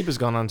business. Abe has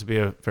gone on to be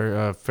a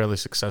very fairly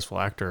successful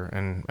actor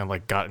and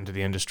like got into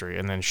the industry,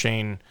 and then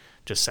Shane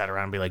just sat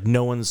around and be like,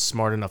 no one's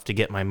smart enough to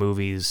get my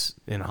movies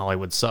in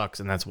Hollywood sucks,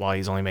 and that's why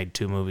he's only made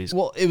 2 movies.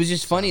 Well, it was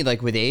just funny,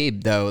 like with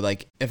Abe though.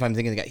 Like if I'm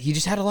thinking of the guy, he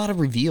just had a lot of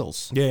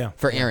reveals. Yeah.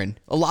 For Aaron,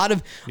 a lot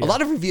of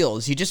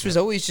reveals. He just was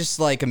always just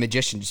like a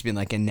magician, just being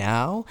like, and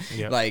now,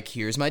 like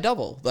here's my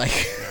double. Like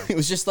it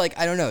was just like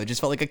I don't know. It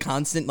just felt like a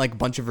constant like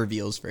bunch of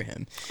reveals for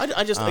him.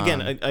 I just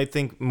again, I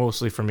think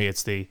mostly for me,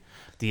 it's the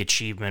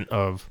achievement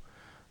of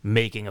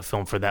making a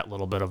film for that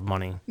little bit of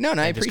money. No,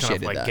 I and just kind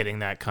of appreciated like that. getting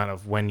that kind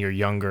of when you're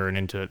younger and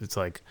into it. It's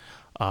like,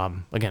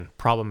 again,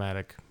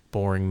 problematic,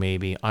 boring.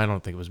 Maybe I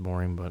don't think it was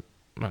boring, but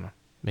I don't know.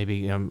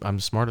 Maybe I'm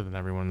smarter than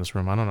everyone in this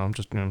room. I don't know. I'm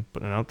just putting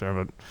it out there.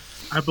 But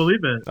I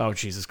believe it. oh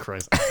Jesus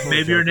Christ!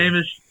 Maybe your name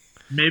is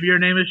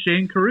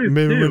Shane Carruth.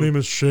 Maybe too. my name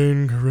is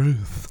Shane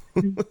Carruth.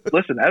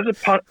 Listen,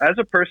 as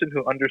a person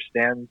who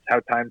understands how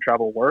time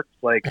travel works,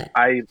 like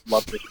I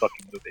love this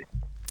fucking movie.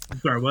 I'm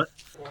sorry, what?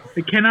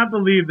 I cannot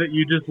believe that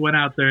you just went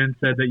out there and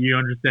said that you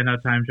understand how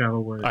time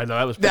travel works. I know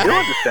that was You pretty,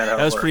 understand how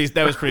it works.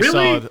 that was pretty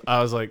Really? solid.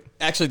 I was like,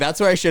 Actually, that's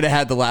where I should have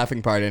had the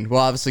laughing part in. We'll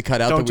obviously cut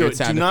out Don't the do weird it.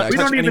 Do sound not effects. we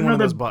touch don't any even one know of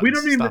those the buttons. we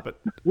don't even Stop it.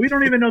 we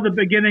don't even know the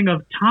beginning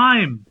of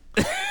time.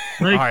 Like,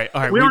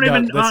 All right. We don't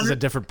even. This is a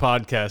different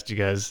podcast, you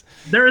guys.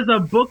 There is a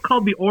book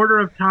called The Order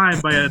of Time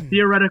by a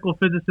theoretical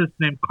physicist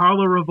named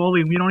Carlo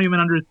Rovelli, and we don't even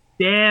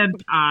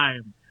understand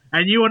time.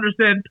 And you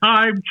understand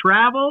time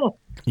travel?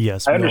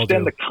 Yes, I we all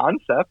understand do. the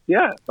concept,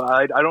 yeah,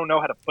 but I don't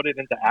know how to put it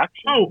into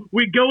action. Oh,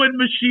 we go in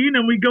machine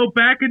and we go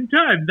back in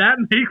time. That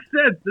makes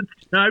sense.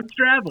 It's time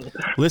travel.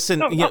 Listen,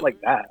 No, yeah, not like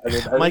that. I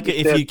mean, I Micah, if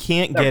understand- you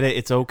can't get it,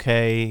 it's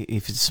okay.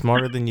 If it's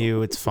smarter than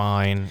you, it's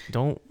fine.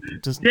 Don't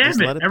just Damn just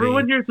let it! it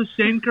Everyone be. here's a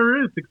Shane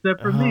Carruth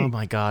except for Oh me.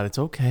 my God, it's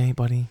okay,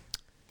 buddy.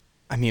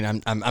 I mean,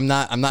 I'm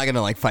not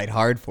gonna like fight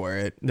hard for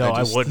it. No,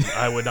 just- I wouldn't.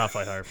 I would not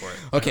fight hard for it.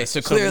 Okay,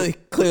 so clearly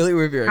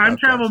we're very Time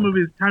travel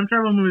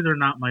movies are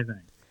not my thing.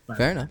 But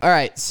Fair enough. All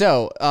right,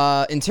 so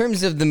in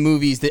terms of the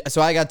movies,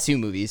 so I got 2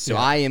 movies, so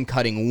I am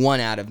cutting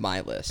 1 out of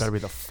my list. Better be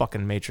the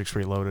fucking Matrix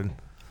Reloaded.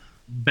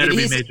 better It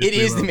be is, Matrix it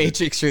is the Reloaded.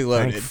 Matrix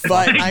Reloaded, Thank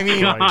but fucking I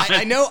mean, Christ.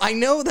 I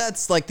know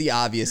that's like the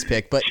obvious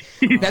pick, but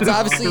that's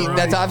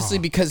obviously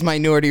because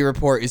Minority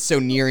Report is so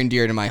near and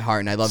dear to my heart,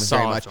 and I love it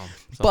very much. Awesome.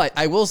 But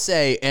I will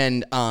say,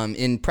 and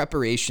in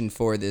preparation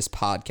for this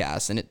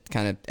podcast, and it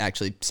kind of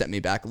actually set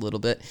me back a little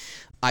bit.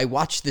 I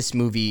watched this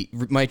movie,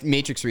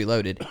 Matrix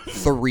Reloaded,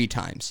 3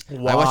 times. I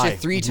watched Why? it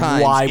 3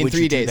 times Why in would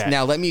 3 you do days. that?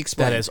 Now let me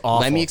explain. That is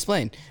awful. Let me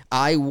explain.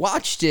 I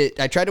watched it.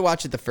 I tried to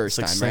watch it the first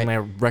It's like time, slamming right?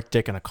 a wrecked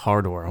dick in a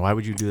car door. Why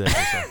would you do that to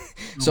yourself?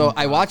 So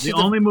I watched The it.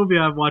 only movie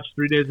I've watched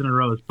 3 days in a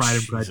row is Pride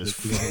and Jesus Prejudice.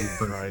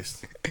 fucking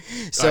Christ.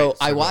 So Alright,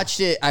 I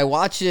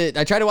watched it.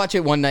 I tried to watch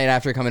it one night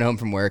after coming home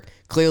from work.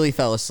 Clearly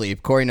fell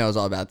asleep. Corey knows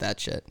all about that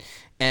shit.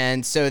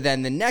 And so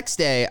then the next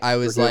day, I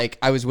was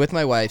with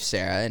my wife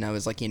Sarah, and I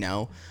was like,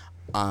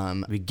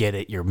 We get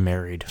it. You're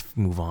married.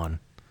 Move on.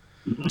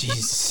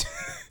 Jesus.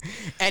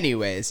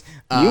 Anyways,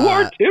 You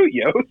are too,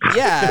 yo.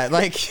 yeah,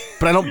 like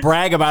But I don't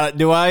brag about it,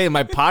 do I? In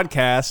my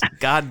podcast.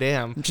 God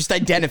damn. just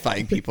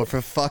identifying people for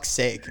fuck's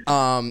sake.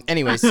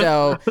 Anyway,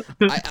 so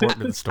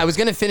I was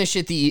gonna finish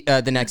it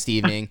the next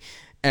evening.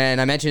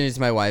 And I mentioned it to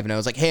my wife, and I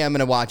was like, "Hey, I'm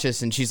gonna watch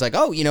this." And she's like,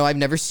 "Oh, I've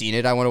never seen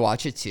it. I want to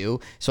watch it too."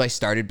 So I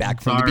started back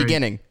from the Sorry.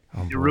 beginning.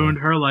 You ruined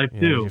her life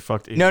Yeah, too. you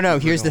fucked, No.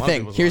 Here's a the lot of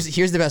thing. people's lives.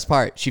 Here's the best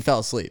part. She fell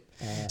asleep.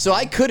 So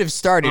I could have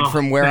started Oh,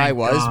 from where I thank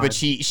was, God. but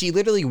she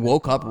literally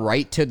woke up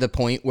right to the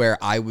point where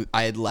I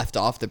had left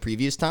off the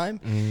previous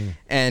time,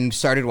 and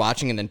started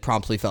watching, and then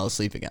promptly fell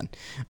asleep again.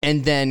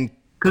 And then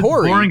 'Cause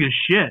Corey, boring as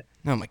shit.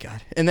 oh my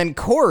God! And then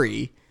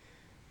Corey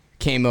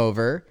came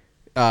over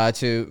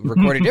to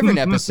record a different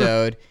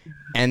episode,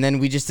 and then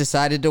we just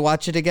decided to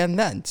watch it again.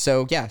 Then,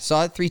 so yeah,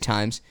 saw it 3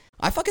 times.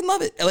 I fucking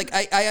love it. Like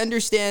I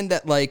understand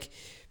that. Like,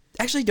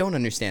 actually, don't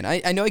understand.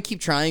 I know I keep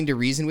trying to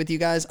reason with you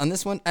guys on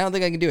this one. I don't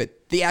think I can do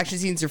it. The action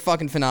scenes are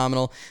fucking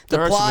phenomenal. The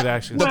There are some plot, good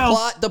action the scenes.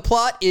 plot, the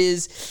plot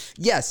is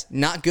yes,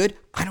 not good.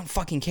 I don't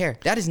fucking care.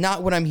 That is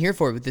not what I'm here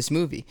for with this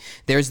movie.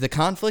 There's the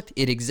conflict.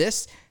 It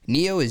exists.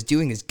 Neo is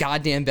doing his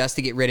goddamn best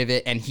to get rid of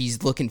it, and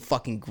he's looking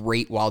fucking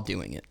great while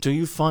doing it. Do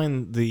you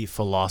find the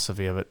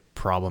philosophy of it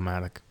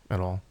problematic at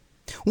all?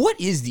 What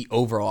is the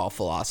overall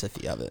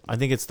philosophy of it? I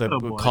think it's the Oh,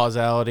 boy.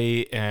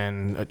 causality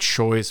and a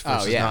choice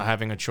versus yeah. not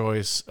having a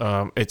choice.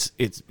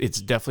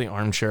 It's definitely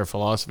armchair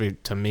philosophy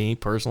to me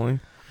personally.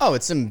 Oh,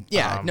 it's some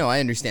no, I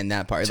understand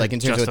that part. Like in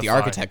terms of what the justify-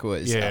 architect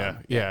was.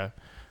 Yeah.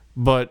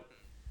 But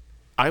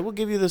I will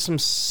give you some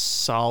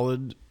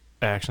solid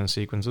action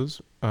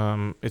sequences.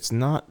 It's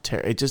not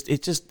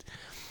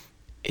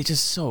it's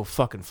just so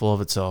fucking full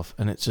of itself,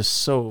 and it's just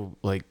so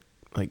like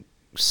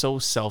so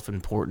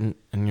self-important,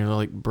 and you're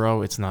like,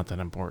 bro, it's not that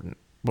important.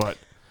 But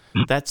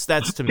that's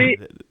to me.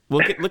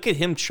 Look at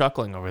him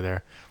chuckling over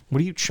there.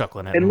 What are you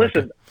chuckling at? And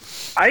Micah? listen,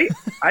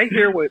 I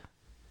hear what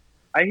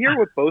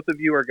both of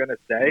you are gonna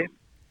say,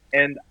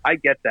 and I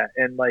get that.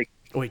 And like,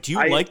 Wait, do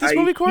you like this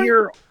movie, Corey?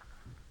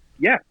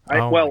 Yeah.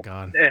 Oh my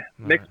God.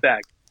 Mixed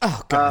bag.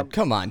 Oh God,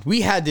 come on.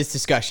 We had this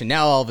discussion.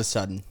 Now all of a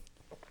sudden,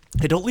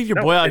 Hey, don't leave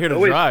your boy out it's here to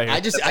always- dry.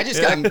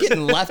 I'm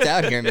getting left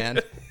out here, man.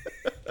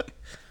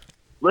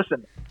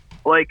 Listen,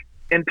 like,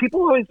 and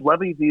people always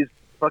levy these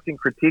fucking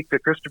critiques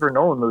at Christopher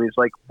Nolan movies.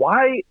 Like,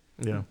 why?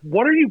 Yeah.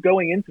 What are you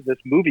going into this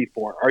movie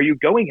for? Are you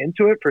going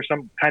into it for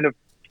some kind of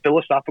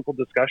philosophical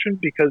discussion?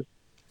 Because,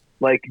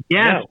 like,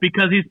 Yes, no.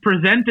 because he's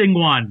presenting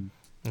one.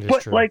 It's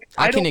But true. like,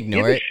 I don't can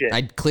ignore give a it. shit.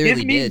 I clearly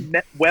Give me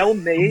did.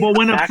 well-made But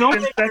when a action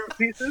film- set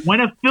pieces. When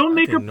a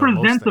filmmaker didn't know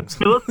most presents a things.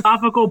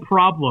 philosophical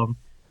problem,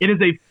 it is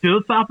a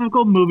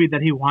philosophical movie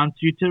that he wants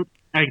you to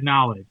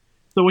acknowledge.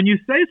 So when you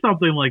say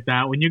something like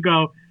that, when you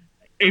go,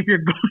 if you're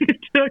going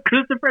to a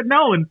Christopher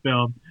Nolan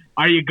film,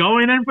 are you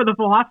going in for the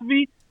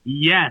philosophy?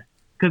 Yes,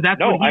 because that's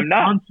No, what he I'm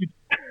not. wants you.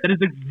 That is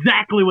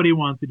exactly what he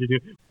wants you to do.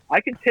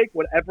 I can take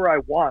whatever I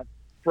want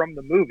from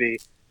the movie,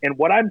 and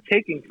what I'm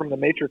taking from The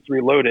Matrix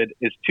Reloaded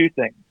is 2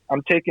 things.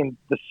 I'm taking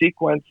the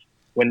sequence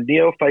when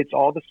Neo fights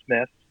all the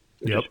Smiths,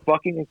 which Yep. is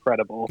fucking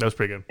incredible, That was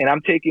pretty good. and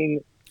I'm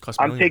taking Cost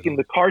I'm millions taking of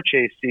the car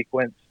chase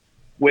sequence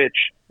which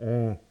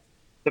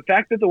the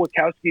fact that the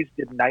Wachowskis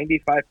did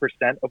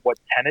 95% of what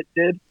Tenet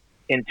did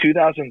in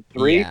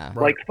 2003, Yeah.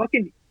 like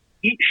fucking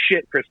eat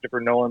shit, Christopher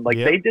Nolan. Like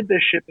they did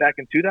this shit back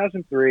in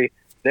 2003.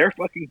 They're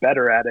fucking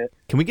better at it.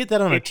 Can we get that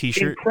on a It's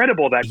T-shirt?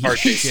 incredible that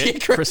cartoon.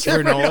 Shit,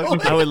 Christopher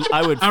Nolan. I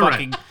would All right.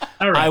 fucking.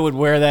 All right. I would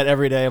wear that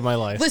every day of my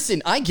life.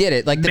 Listen, I get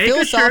it. Like the Make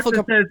a shirt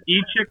philosophical. that says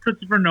 "Eat shit,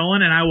 Christopher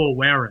Nolan," and I will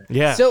wear it.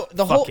 Yeah. So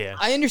the Fuck whole, yeah.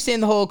 I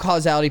understand the whole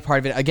causality part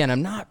of it. Again,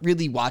 I'm not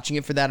really watching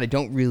it for that. I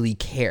don't really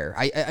care.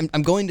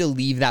 I'm going to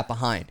leave that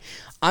behind.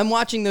 I'm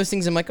watching those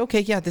things. I'm like, okay,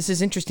 yeah, this is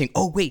interesting.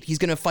 Oh wait, he's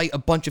gonna fight a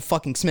bunch of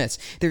fucking Smiths.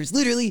 There's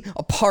literally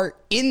a part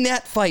in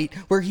that fight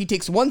where he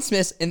takes one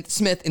Smith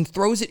and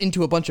throws it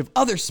into a bunch of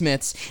other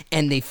Smiths,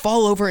 and they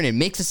fall over, and it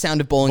makes a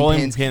sound of bowling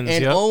pins. And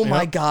yep, oh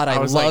my yep. god, I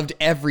was loved like,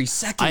 every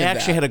second. I of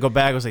actually that. had to go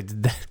back. I was like,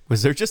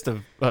 was there just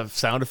a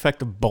sound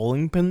effect of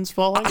bowling pins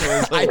falling?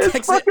 I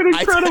It's fucking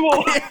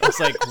incredible. I was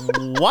like,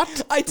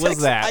 what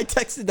was that? I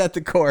texted that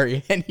to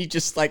Corey, and he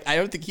just like, I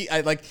don't think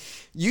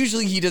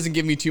usually he doesn't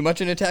give me too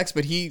much in a text,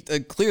 but he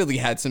clearly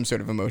had some sort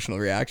of emotional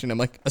reaction. I'm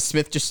like, a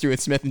Smith just threw a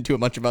Smith into a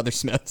bunch of other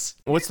Smiths.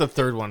 What's the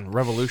third one?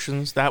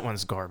 Revolutions? That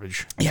one's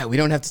garbage. Yeah, we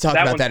don't have to talk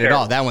That about one's that at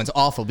all. terrible. That one's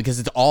awful because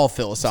it's all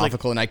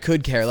philosophical, and I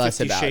could care less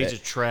 50 about Shades it.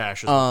 of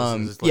Trash. Is what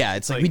this is.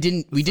 It's like we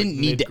didn't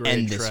need to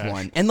end this trash.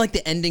 one, and like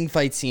the ending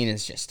fight scene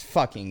is just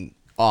fucking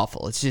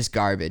awful. It's just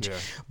garbage.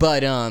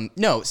 But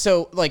no,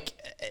 so like.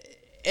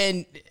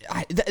 And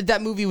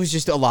that movie was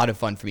just a lot of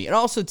fun for me. And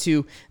also,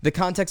 too, the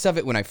context of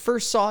it, when I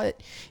first saw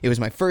it, it was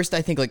my first,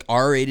 I think, like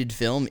R-rated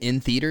film in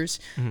theaters.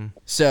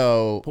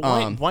 So,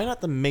 But why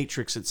not the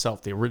Matrix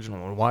itself, the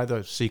original, and why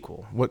the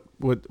sequel? What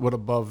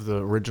above the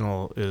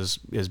original is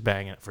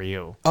banging it for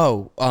you?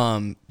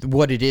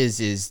 what it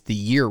is the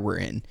year we're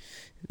in.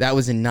 That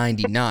was in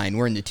 99.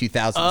 We're in the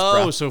 2000s, Oh,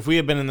 bro. so if we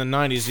had been in the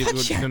 90s, it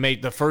would have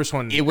made the first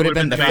one. It would have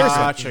been the first one.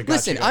 Gotcha,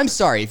 Listen, I'm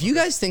sorry. If you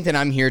guys think that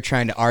I'm here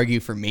trying to argue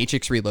for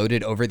Matrix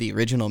Reloaded over the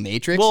original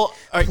Matrix, Well,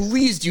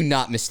 please do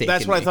not mistake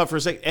That's what me. I thought for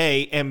a second.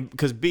 A, and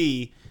because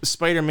B,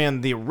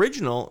 Spider-Man, the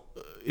original,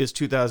 is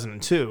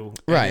 2002.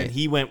 And Right. then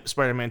he went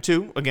Spider-Man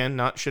 2. Again,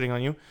 not shitting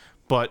on you,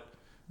 but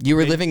You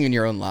were living in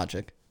your own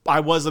logic. I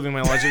was living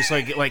my life. It's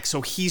like, so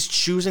he's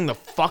choosing the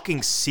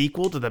fucking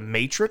sequel to the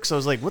Matrix. I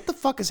was like, what the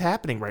fuck is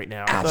happening right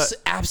now?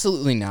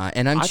 Absolutely not.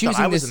 And I'm I choosing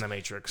thought I was this. in the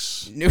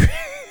Matrix,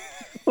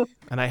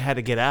 and I had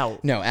to get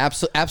out. No,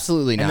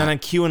 absolutely not. And then a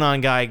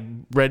QAnon guy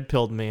red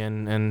pilled me,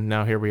 and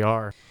now here we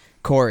are.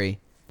 Corey,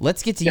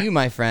 let's get to you,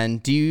 my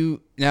friend. Do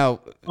you now?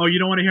 Oh, you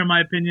don't want to hear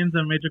my opinions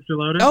on Matrix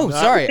Reloaded? Oh,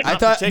 sorry. I not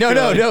thought no,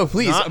 particularly.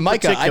 please, Not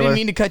Micah. I particular. didn't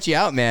mean to cut you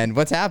out, man.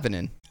 What's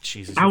happening?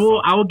 Jesus, I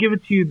will give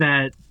it to you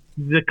that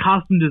the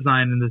costume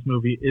design in this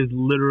movie is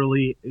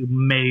literally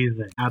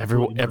amazing.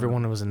 Absolutely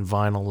Everyone was in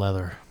vinyl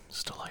leather.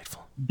 It's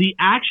delightful. The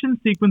action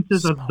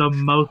sequences are the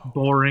most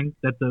boring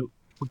that the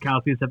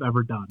Wachowskis have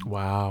ever done.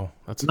 Wow,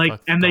 that's a Like,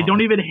 fucking and they don't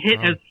gauntlet. even hit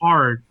as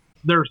hard.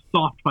 They're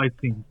soft fight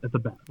scenes at the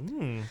best.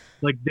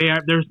 Like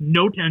there's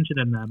no tension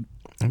in them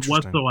Interesting.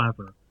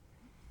 whatsoever,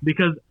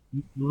 because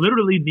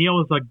literally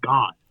Neo is a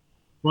god.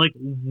 Like,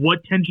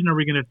 what tension are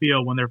we going to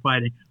feel when they're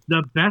fighting?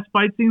 The best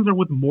fight scenes are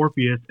with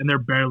Morpheus, and they're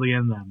barely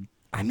in them.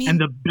 I mean, And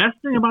the best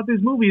thing about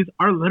these movies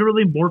are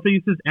literally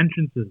Morpheus's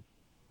entrances.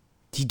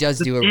 he does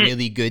do a it.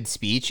 really good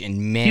speech, and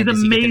man, He's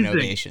does he get an amazing.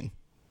 ovation.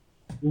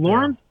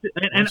 Lawrence,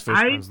 and Lawrence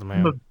I Fishburne's the man.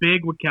 am a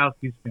big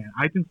Wachowskis fan.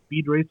 I think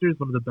Speed Racer is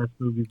one of the best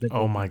movies that.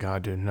 Oh my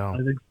god, dude, no. I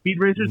think Speed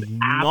Racer is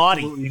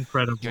Naughty. absolutely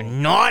incredible. You're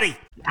naughty.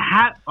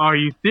 Are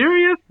you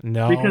serious?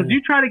 No. Because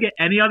you try to get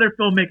any other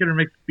filmmaker to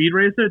make Speed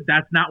Racer,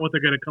 that's not what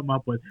they're going to come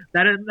up with.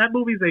 That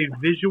movie is a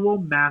visual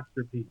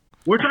masterpiece.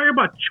 We're talking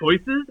about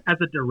choices as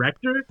a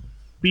director.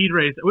 Speed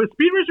Racer. Was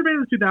Speed Racer made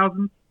in the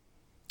 2000s?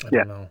 I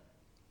Yeah. don't know.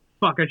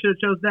 Fuck, I should have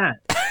chose that.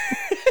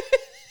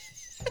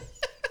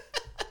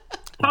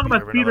 Talk be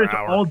about here Speed another Racer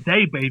hour. all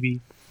day, baby.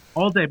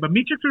 All day. But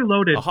Matrix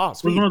Reloaded was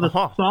Speed, one of the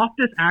aha.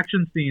 softest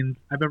action scenes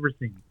I've ever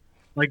seen.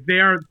 Like, they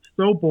are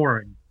so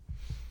boring in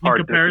Hard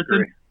comparison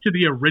disagree. to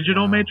the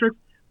original Wow. Matrix.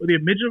 The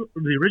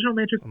original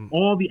Matrix,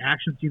 all the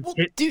action scenes Well,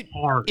 hit dude,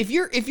 hard. if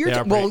you're They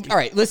are well, pretty- all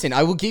right. Listen,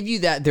 I will give you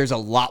that. There's a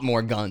lot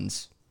more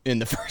guns in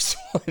the first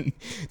one.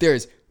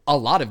 There's a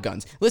lot of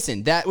guns.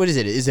 Listen, that what is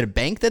it? Is it a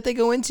bank that they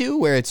go into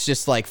where it's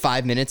just like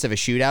 5 minutes of a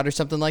shootout or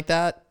something like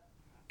that?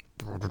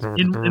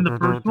 in the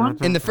first one?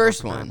 In the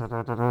first one.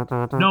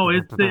 No,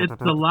 it's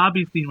the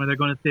lobby scene where they're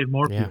going to save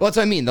Morpheus. Yeah. Well, that's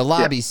what I mean. The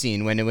lobby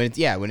scene when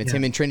it's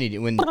him and Trinity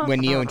when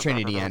Neo and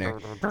Trinity enter.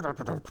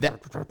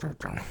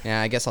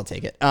 Yeah, I guess I'll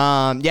take it.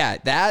 Yeah,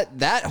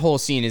 that whole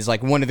scene is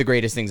like one of the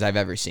greatest things I've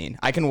ever seen.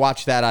 I can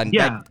watch that on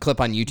that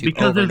clip on YouTube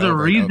Because over and there's a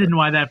over and reason over.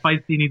 why that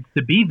fight scene needs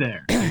to be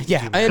there.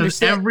 Yeah, I Because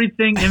understand.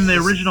 everything in the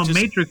original Just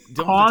Matrix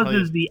don't have to tell you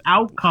causes the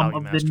outcome how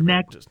of you the masturbate,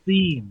 next just-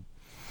 scene.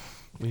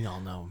 We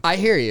all know. I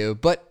hear you,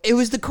 but it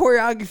was the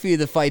choreography of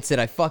the fights that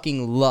I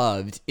fucking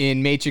loved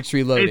in Matrix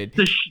Reloaded.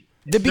 It's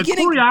The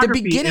beginning. I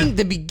mean,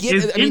 the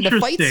fight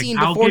interesting. scene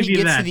I'll before give he you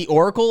gets to that. the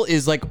Oracle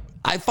is like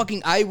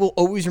I will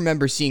always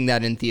remember seeing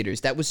that in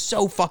theaters. That was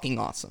so fucking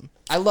awesome.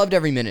 I loved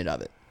every minute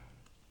of it.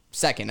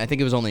 Second, I think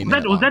it was only a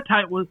minute. Was long. that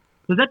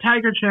Was that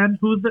Tiger Chen?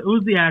 Who's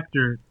the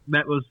actor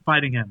that was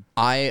fighting him?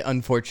 I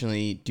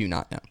unfortunately do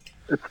not know.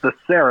 It's the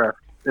Seraph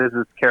is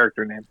his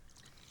character name.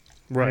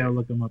 I gotta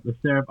look him up. The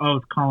Seraph. Oh,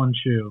 it's Colin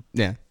Chu.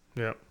 Yeah.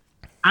 Yeah.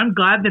 I'm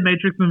glad the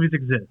Matrix movies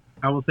exist.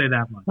 I will say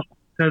that much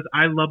because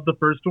I love the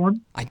first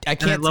one. I And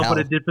can't I love tell. what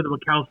it did for the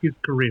Wachowskis'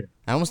 career.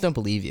 I almost don't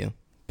believe you.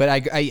 But I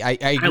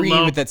agree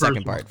love with that the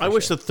second first one. part. for I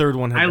wish sure. the third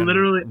one had I been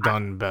literally-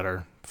 done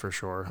better, for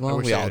sure. I Well,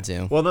 wish we they all had.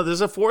 do. Well, no,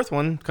 there's a fourth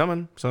one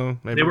coming, so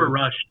maybe They were we'll-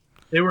 rushed.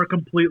 They were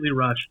completely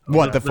rushed.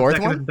 What, the fourth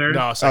second one? And third?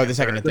 No, the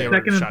second and They third. were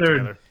Second and shot third.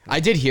 together. I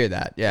did hear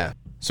that, yeah.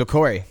 So,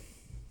 Corey,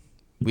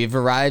 we've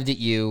arrived at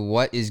you.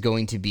 What is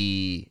going to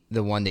be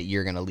the one that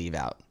you're going to leave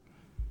out?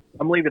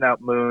 I'm leaving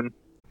out Moon.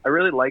 I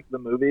really like the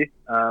movie,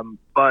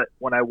 but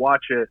when I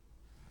watch it,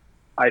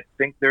 I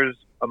think there's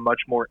a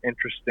much more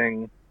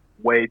interesting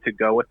way to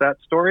go with that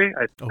story.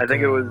 I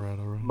think it was all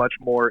right. much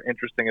more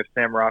interesting if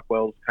Sam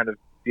Rockwell's kind of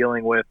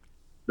dealing with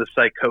the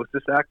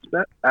psychosis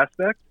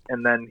aspect,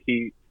 and then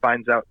he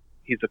finds out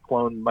he's a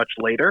clone much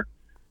later,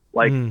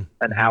 like an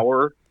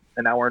hour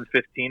and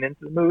 15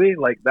 into the movie.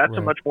 Like that's a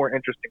Right. much more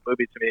interesting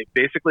movie to me.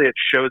 Basically, it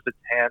shows its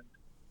hand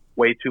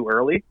way too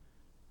early,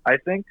 I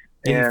think.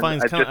 And he And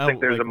finds I kind just think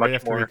there's a right much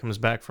after he more. comes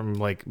back from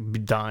like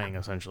dying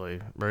essentially,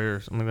 right, or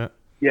something like that.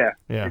 Yeah,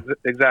 Yeah.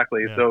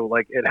 exactly. Yeah. So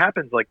like it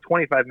happens like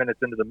 25 minutes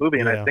into the movie,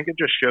 and Yeah. I think it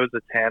just shows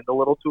its hand a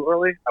little too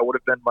early. I would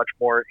have been much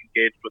more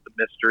engaged with the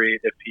mystery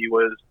if he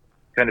was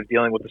kind of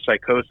dealing with the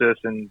psychosis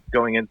and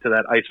going into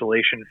that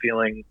isolation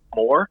feeling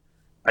more.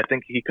 I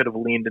think he could have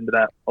leaned into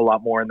that a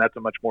lot more, and that's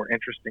a much more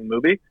interesting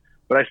movie.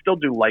 But I still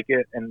do like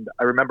it, and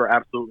I remember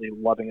absolutely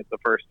loving it the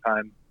first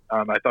time.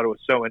 I thought it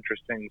was so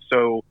interesting.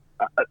 So,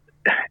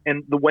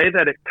 and the way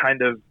that it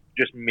kind of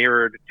just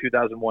mirrored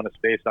 2001: A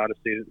Space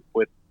Odyssey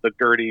with the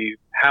Gertie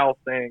Howe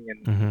thing,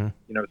 and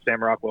you know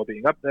Sam Rockwell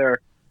being up there.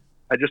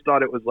 I just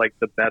thought it was like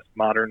the best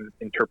modern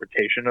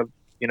interpretation of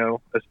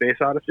A Space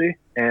Odyssey,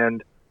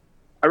 and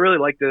I really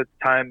liked it at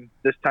the time.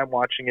 This time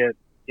watching it,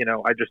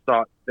 I just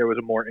thought there was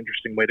a more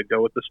interesting way to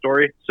go with the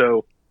story.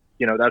 So,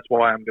 that's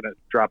why I'm going to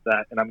drop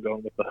that, and I'm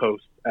going with The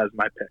Host as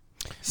my pick.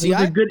 See, it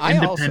was a good I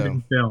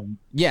independent also, film.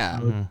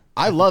 yeah,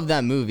 I love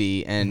that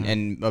movie, and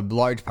a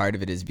large part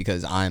of it is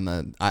because I'm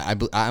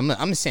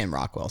a Sam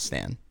Rockwell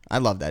stan. I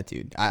love that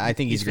dude. I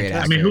think he's a great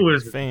actor. I mean, who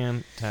is it?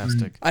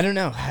 Fantastic. I don't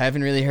know. I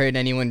haven't really heard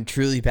anyone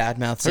truly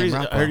badmouth Sam I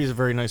Rockwell. heard he's a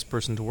very nice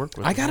person to work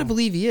with. I gotta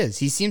believe he is.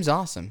 He seems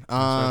awesome.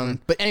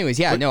 But anyways,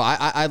 yeah, no,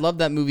 I love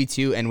that movie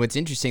too. And what's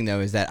interesting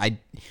though is that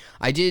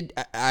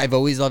I've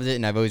always loved it,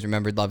 and I've always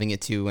remembered loving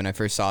it too when I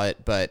first saw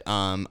it. But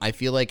I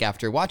feel like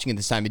after watching it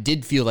this time, it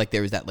did feel like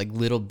there was that like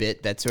little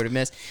bit that sort of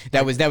missed.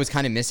 That was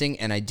kind of missing.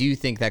 And I do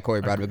think that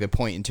Corey brought up a good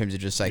point in terms of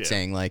just like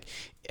saying like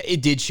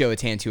it did show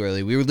its hand too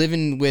early. We were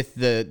living with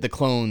the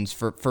clones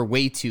for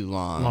way too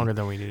long, longer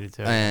than we needed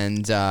to.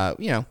 and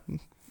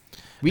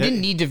we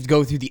didn't need to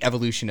go through the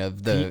evolution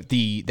of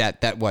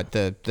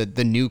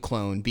the new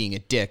clone being a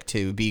dick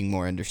to being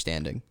more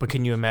understanding. But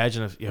can you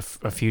imagine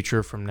if a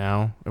future from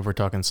now, if we're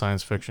talking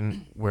science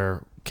fiction,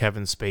 where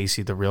Kevin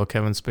Spacey, the real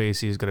Kevin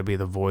Spacey, is going to be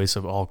the voice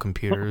of all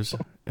computers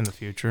in the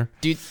future?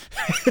 Dude,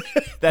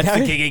 That's the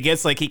gig he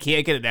gets. Like, he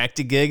can't get an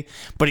acting gig,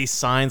 but he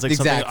signs like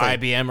something Exactly. at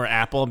IBM or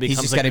Apple and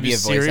becomes just like gotta be a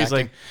voice series.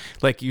 actor.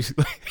 Like you,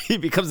 he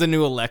becomes the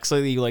new Alexa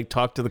that you like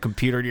talk to the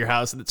computer in your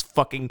house, and it's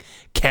fucking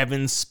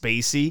Kevin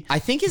Spacey. I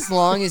think as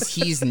long as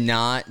he's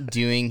not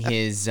doing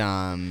his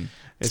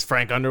It's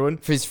Frank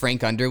Underwood. for his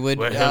Frank Underwood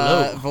Well,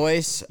 hello.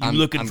 voice, You I'm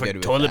looking I'm for good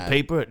with toilet that.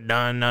 paper at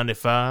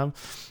 $9.95?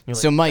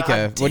 So, Micah,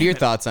 "God what are your damn it."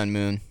 thoughts on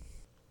Moon?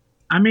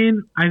 I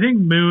mean, I think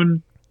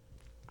Moon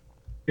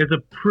is a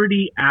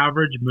pretty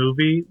average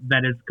movie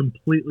that is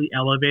completely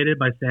elevated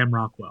by Sam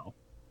Rockwell.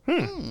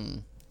 I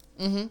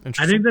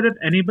think that if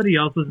anybody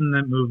else was in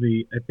that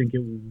movie, I think I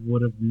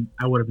would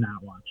have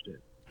not watched it.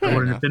 I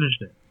wouldn't have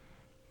finished it.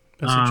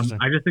 That's interesting.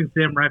 I just think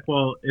Sam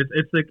Rockwell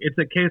it's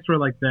a case where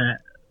like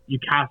you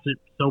cast it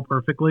so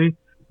perfectly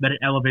that it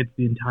elevates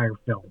the entire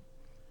film.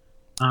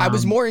 I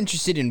was more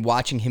interested in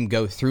watching him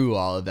go through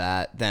all of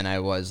that than I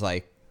was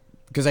like,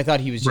 because I thought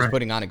he was just Right.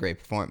 putting on a great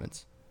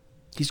performance.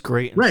 He's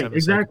great. In right, Seven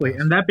exactly.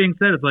 Psychopaths. And that being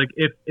said, it's like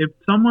if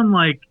someone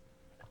like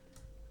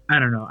I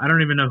don't know, I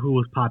don't even know who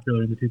was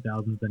popular in the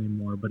 2000s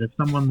anymore, but if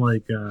someone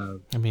like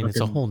I mean, it's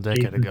a fucking whole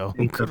decade Jason ago.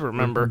 Who Statham could or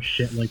remember? some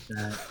shit like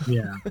that,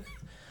 yeah.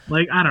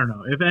 Like I don't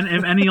know, if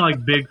any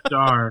like big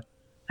star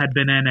had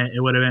been in it, it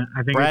would have been.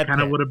 I think Brad it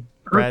kind of Pitt. would have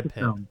Brad hurt the Pitt.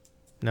 film.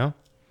 No?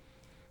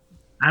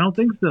 I don't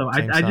think so. I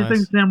Same just size?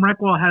 think Sam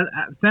Rockwell has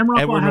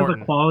Edward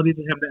Norton. a quality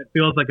to him that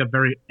feels like a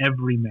very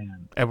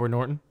everyman. Edward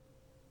Norton?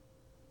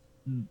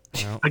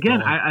 No, Again,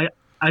 well,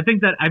 I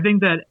think that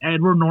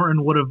Edward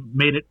Norton would have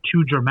made it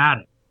too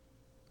dramatic.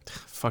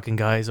 fucking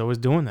guy is always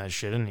doing that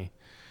shit, isn't he?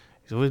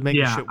 He's always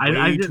making Yeah, shit I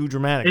way just- too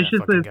dramatic, it's that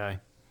just fucking that- guy.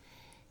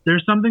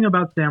 There's something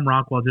about Sam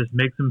Rockwell just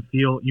makes him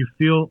feel you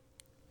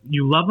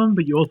love him,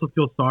 but you also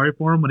feel sorry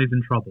for him when he's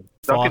in trouble.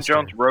 Duncan Foster.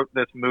 Jones wrote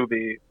this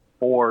movie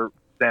for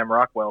Sam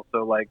Rockwell,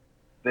 so like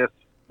this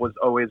was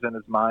always in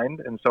his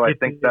mind, and so I If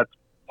think it- that's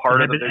part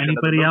it of the had been vision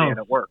of the anybody movie, else. and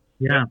it worked.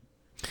 Yeah.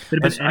 If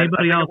it had been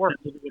anybody else, it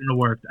wouldn't have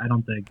worked. I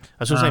don't think. I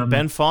was going to say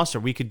Ben Foster.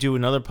 We could do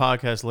another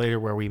podcast later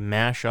where we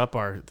mash up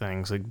our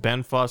things, like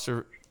Ben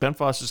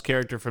Foster's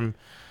character from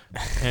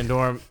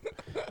Pandorum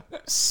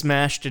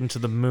smashed into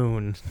the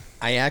moon.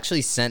 I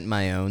actually sent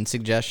my own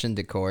suggestion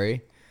to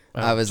Corey.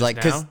 I was just like,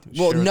 because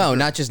now? no,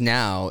 not just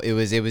now. It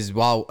was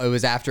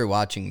after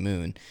watching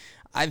Moon.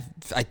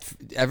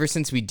 Ever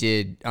since we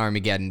did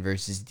Armageddon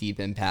versus Deep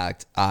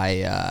Impact,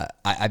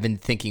 I've been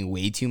thinking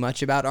way too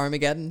much about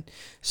Armageddon.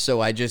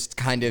 So I just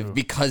kind of,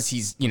 because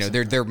he's,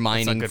 they're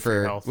mining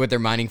for what they're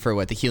mining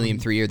for, the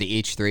Helium-3 or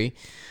the H3.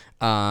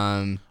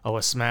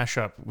 A smash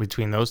up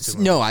between those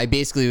two. No, I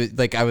basically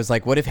I was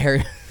like, what if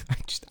Harry?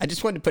 I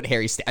just wanted to put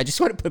I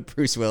just want to put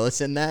Bruce Willis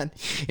in that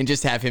and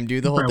just have him do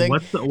the whole thing.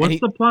 What's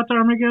the plot to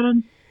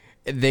Armageddon?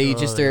 They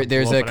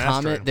there's a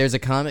comet. There's a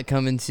comet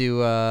coming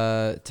to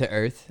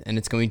Earth, and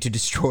it's going to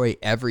destroy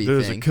everything.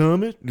 There's a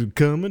comet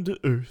coming to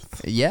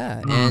Earth.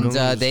 Yeah, and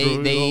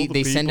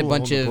they send a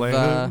bunch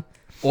of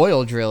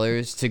oil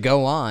drillers to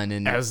go on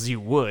and as you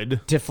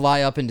would to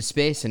fly up into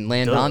space and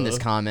land on this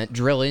comet,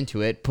 drill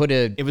into it,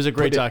 It was a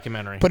great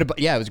documentary. It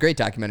was great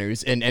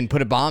documentaries, and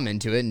put a bomb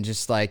into it and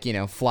just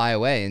fly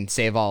away and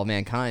save all of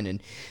mankind.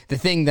 And the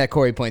thing that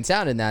Corey points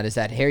out in that is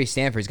that Harry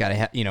Stanford's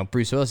got to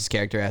Bruce Willis's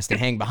character has to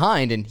hang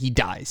behind and he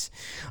dies.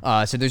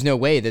 So there's no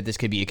way that this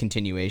could be a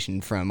continuation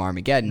from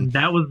Armageddon.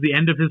 That was the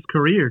end of his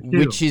career too.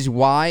 Which is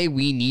why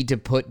we need to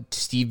put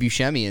Steve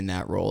Buscemi in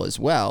that role as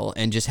well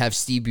and just have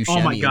Steve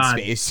Buscemi in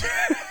space.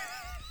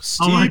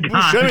 Steve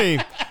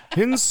Buscemi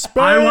in space.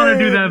 I want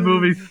to do that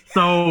movie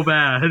so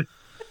bad.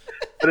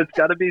 But it's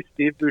got to be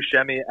Steve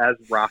Buscemi as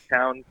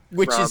Rockhound,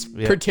 which is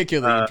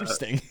particularly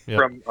interesting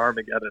from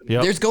Armageddon.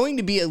 Yep. There's going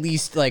to be at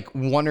least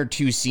one or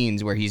two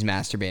scenes where he's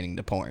masturbating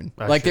to porn.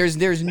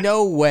 There's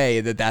no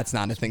way that's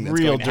not a thing that's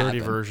real going to dirty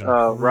happen. version.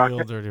 Real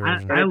dirty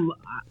version.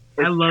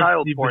 I love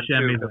child Steve porn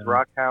Buscemi because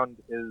Rockhound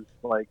is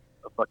like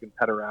a fucking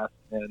pederast,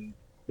 and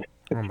it's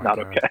not God.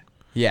 okay.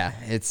 Yeah,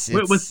 it's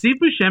Wait, was Steve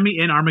Buscemi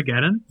in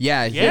Armageddon?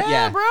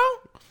 Yeah, bro.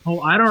 Oh,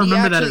 I don't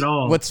remember that at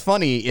all. What's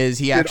funny is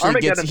he actually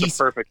Armageddon's gets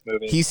a perfect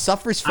movie. He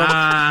suffers from.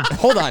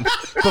 Hold on,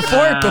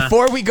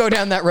 before we go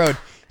down that road,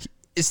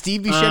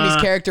 Steve Buscemi's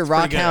character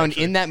Rockhound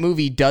in that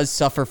movie does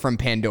suffer from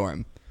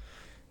Pandorum.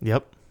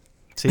 Yep.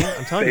 See,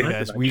 I'm telling you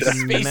guys, we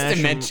Space smash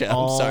dementia. them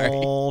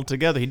all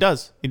together. He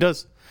does. He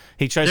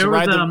tries to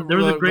ride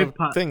the great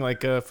thing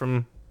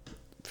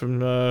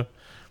from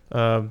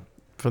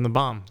the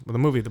bomb, the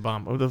movie, The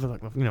Bomb. You know what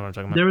I'm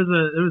talking about. There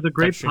was a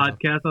great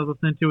podcast I was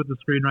listening to with the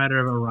screenwriter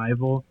of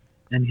Arrival,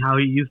 and how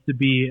he used to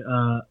be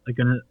a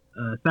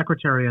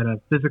secretary at a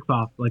physics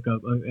a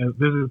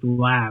physics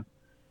lab,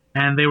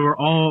 and they were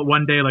all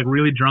one day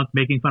really drunk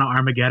making fun of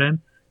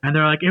Armageddon, and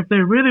they're like, if they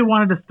really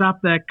wanted to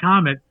stop that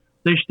comet,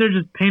 they should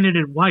have just painted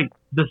it white.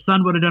 The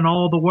sun would have done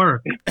all the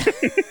work.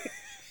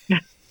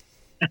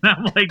 And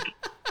I'm like,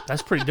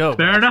 that's pretty dope.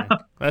 Fair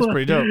enough. That's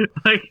pretty dope.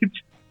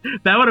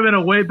 That would have been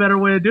a way better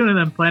way of doing it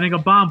than planting a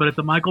bomb, but it's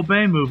a Michael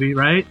Bay movie,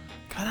 right?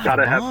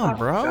 Gotta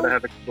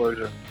have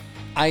explosion.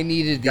 I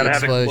needed the Gotta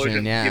explosion, have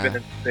explosion, yeah. even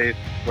in space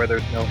where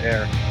there's no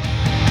air.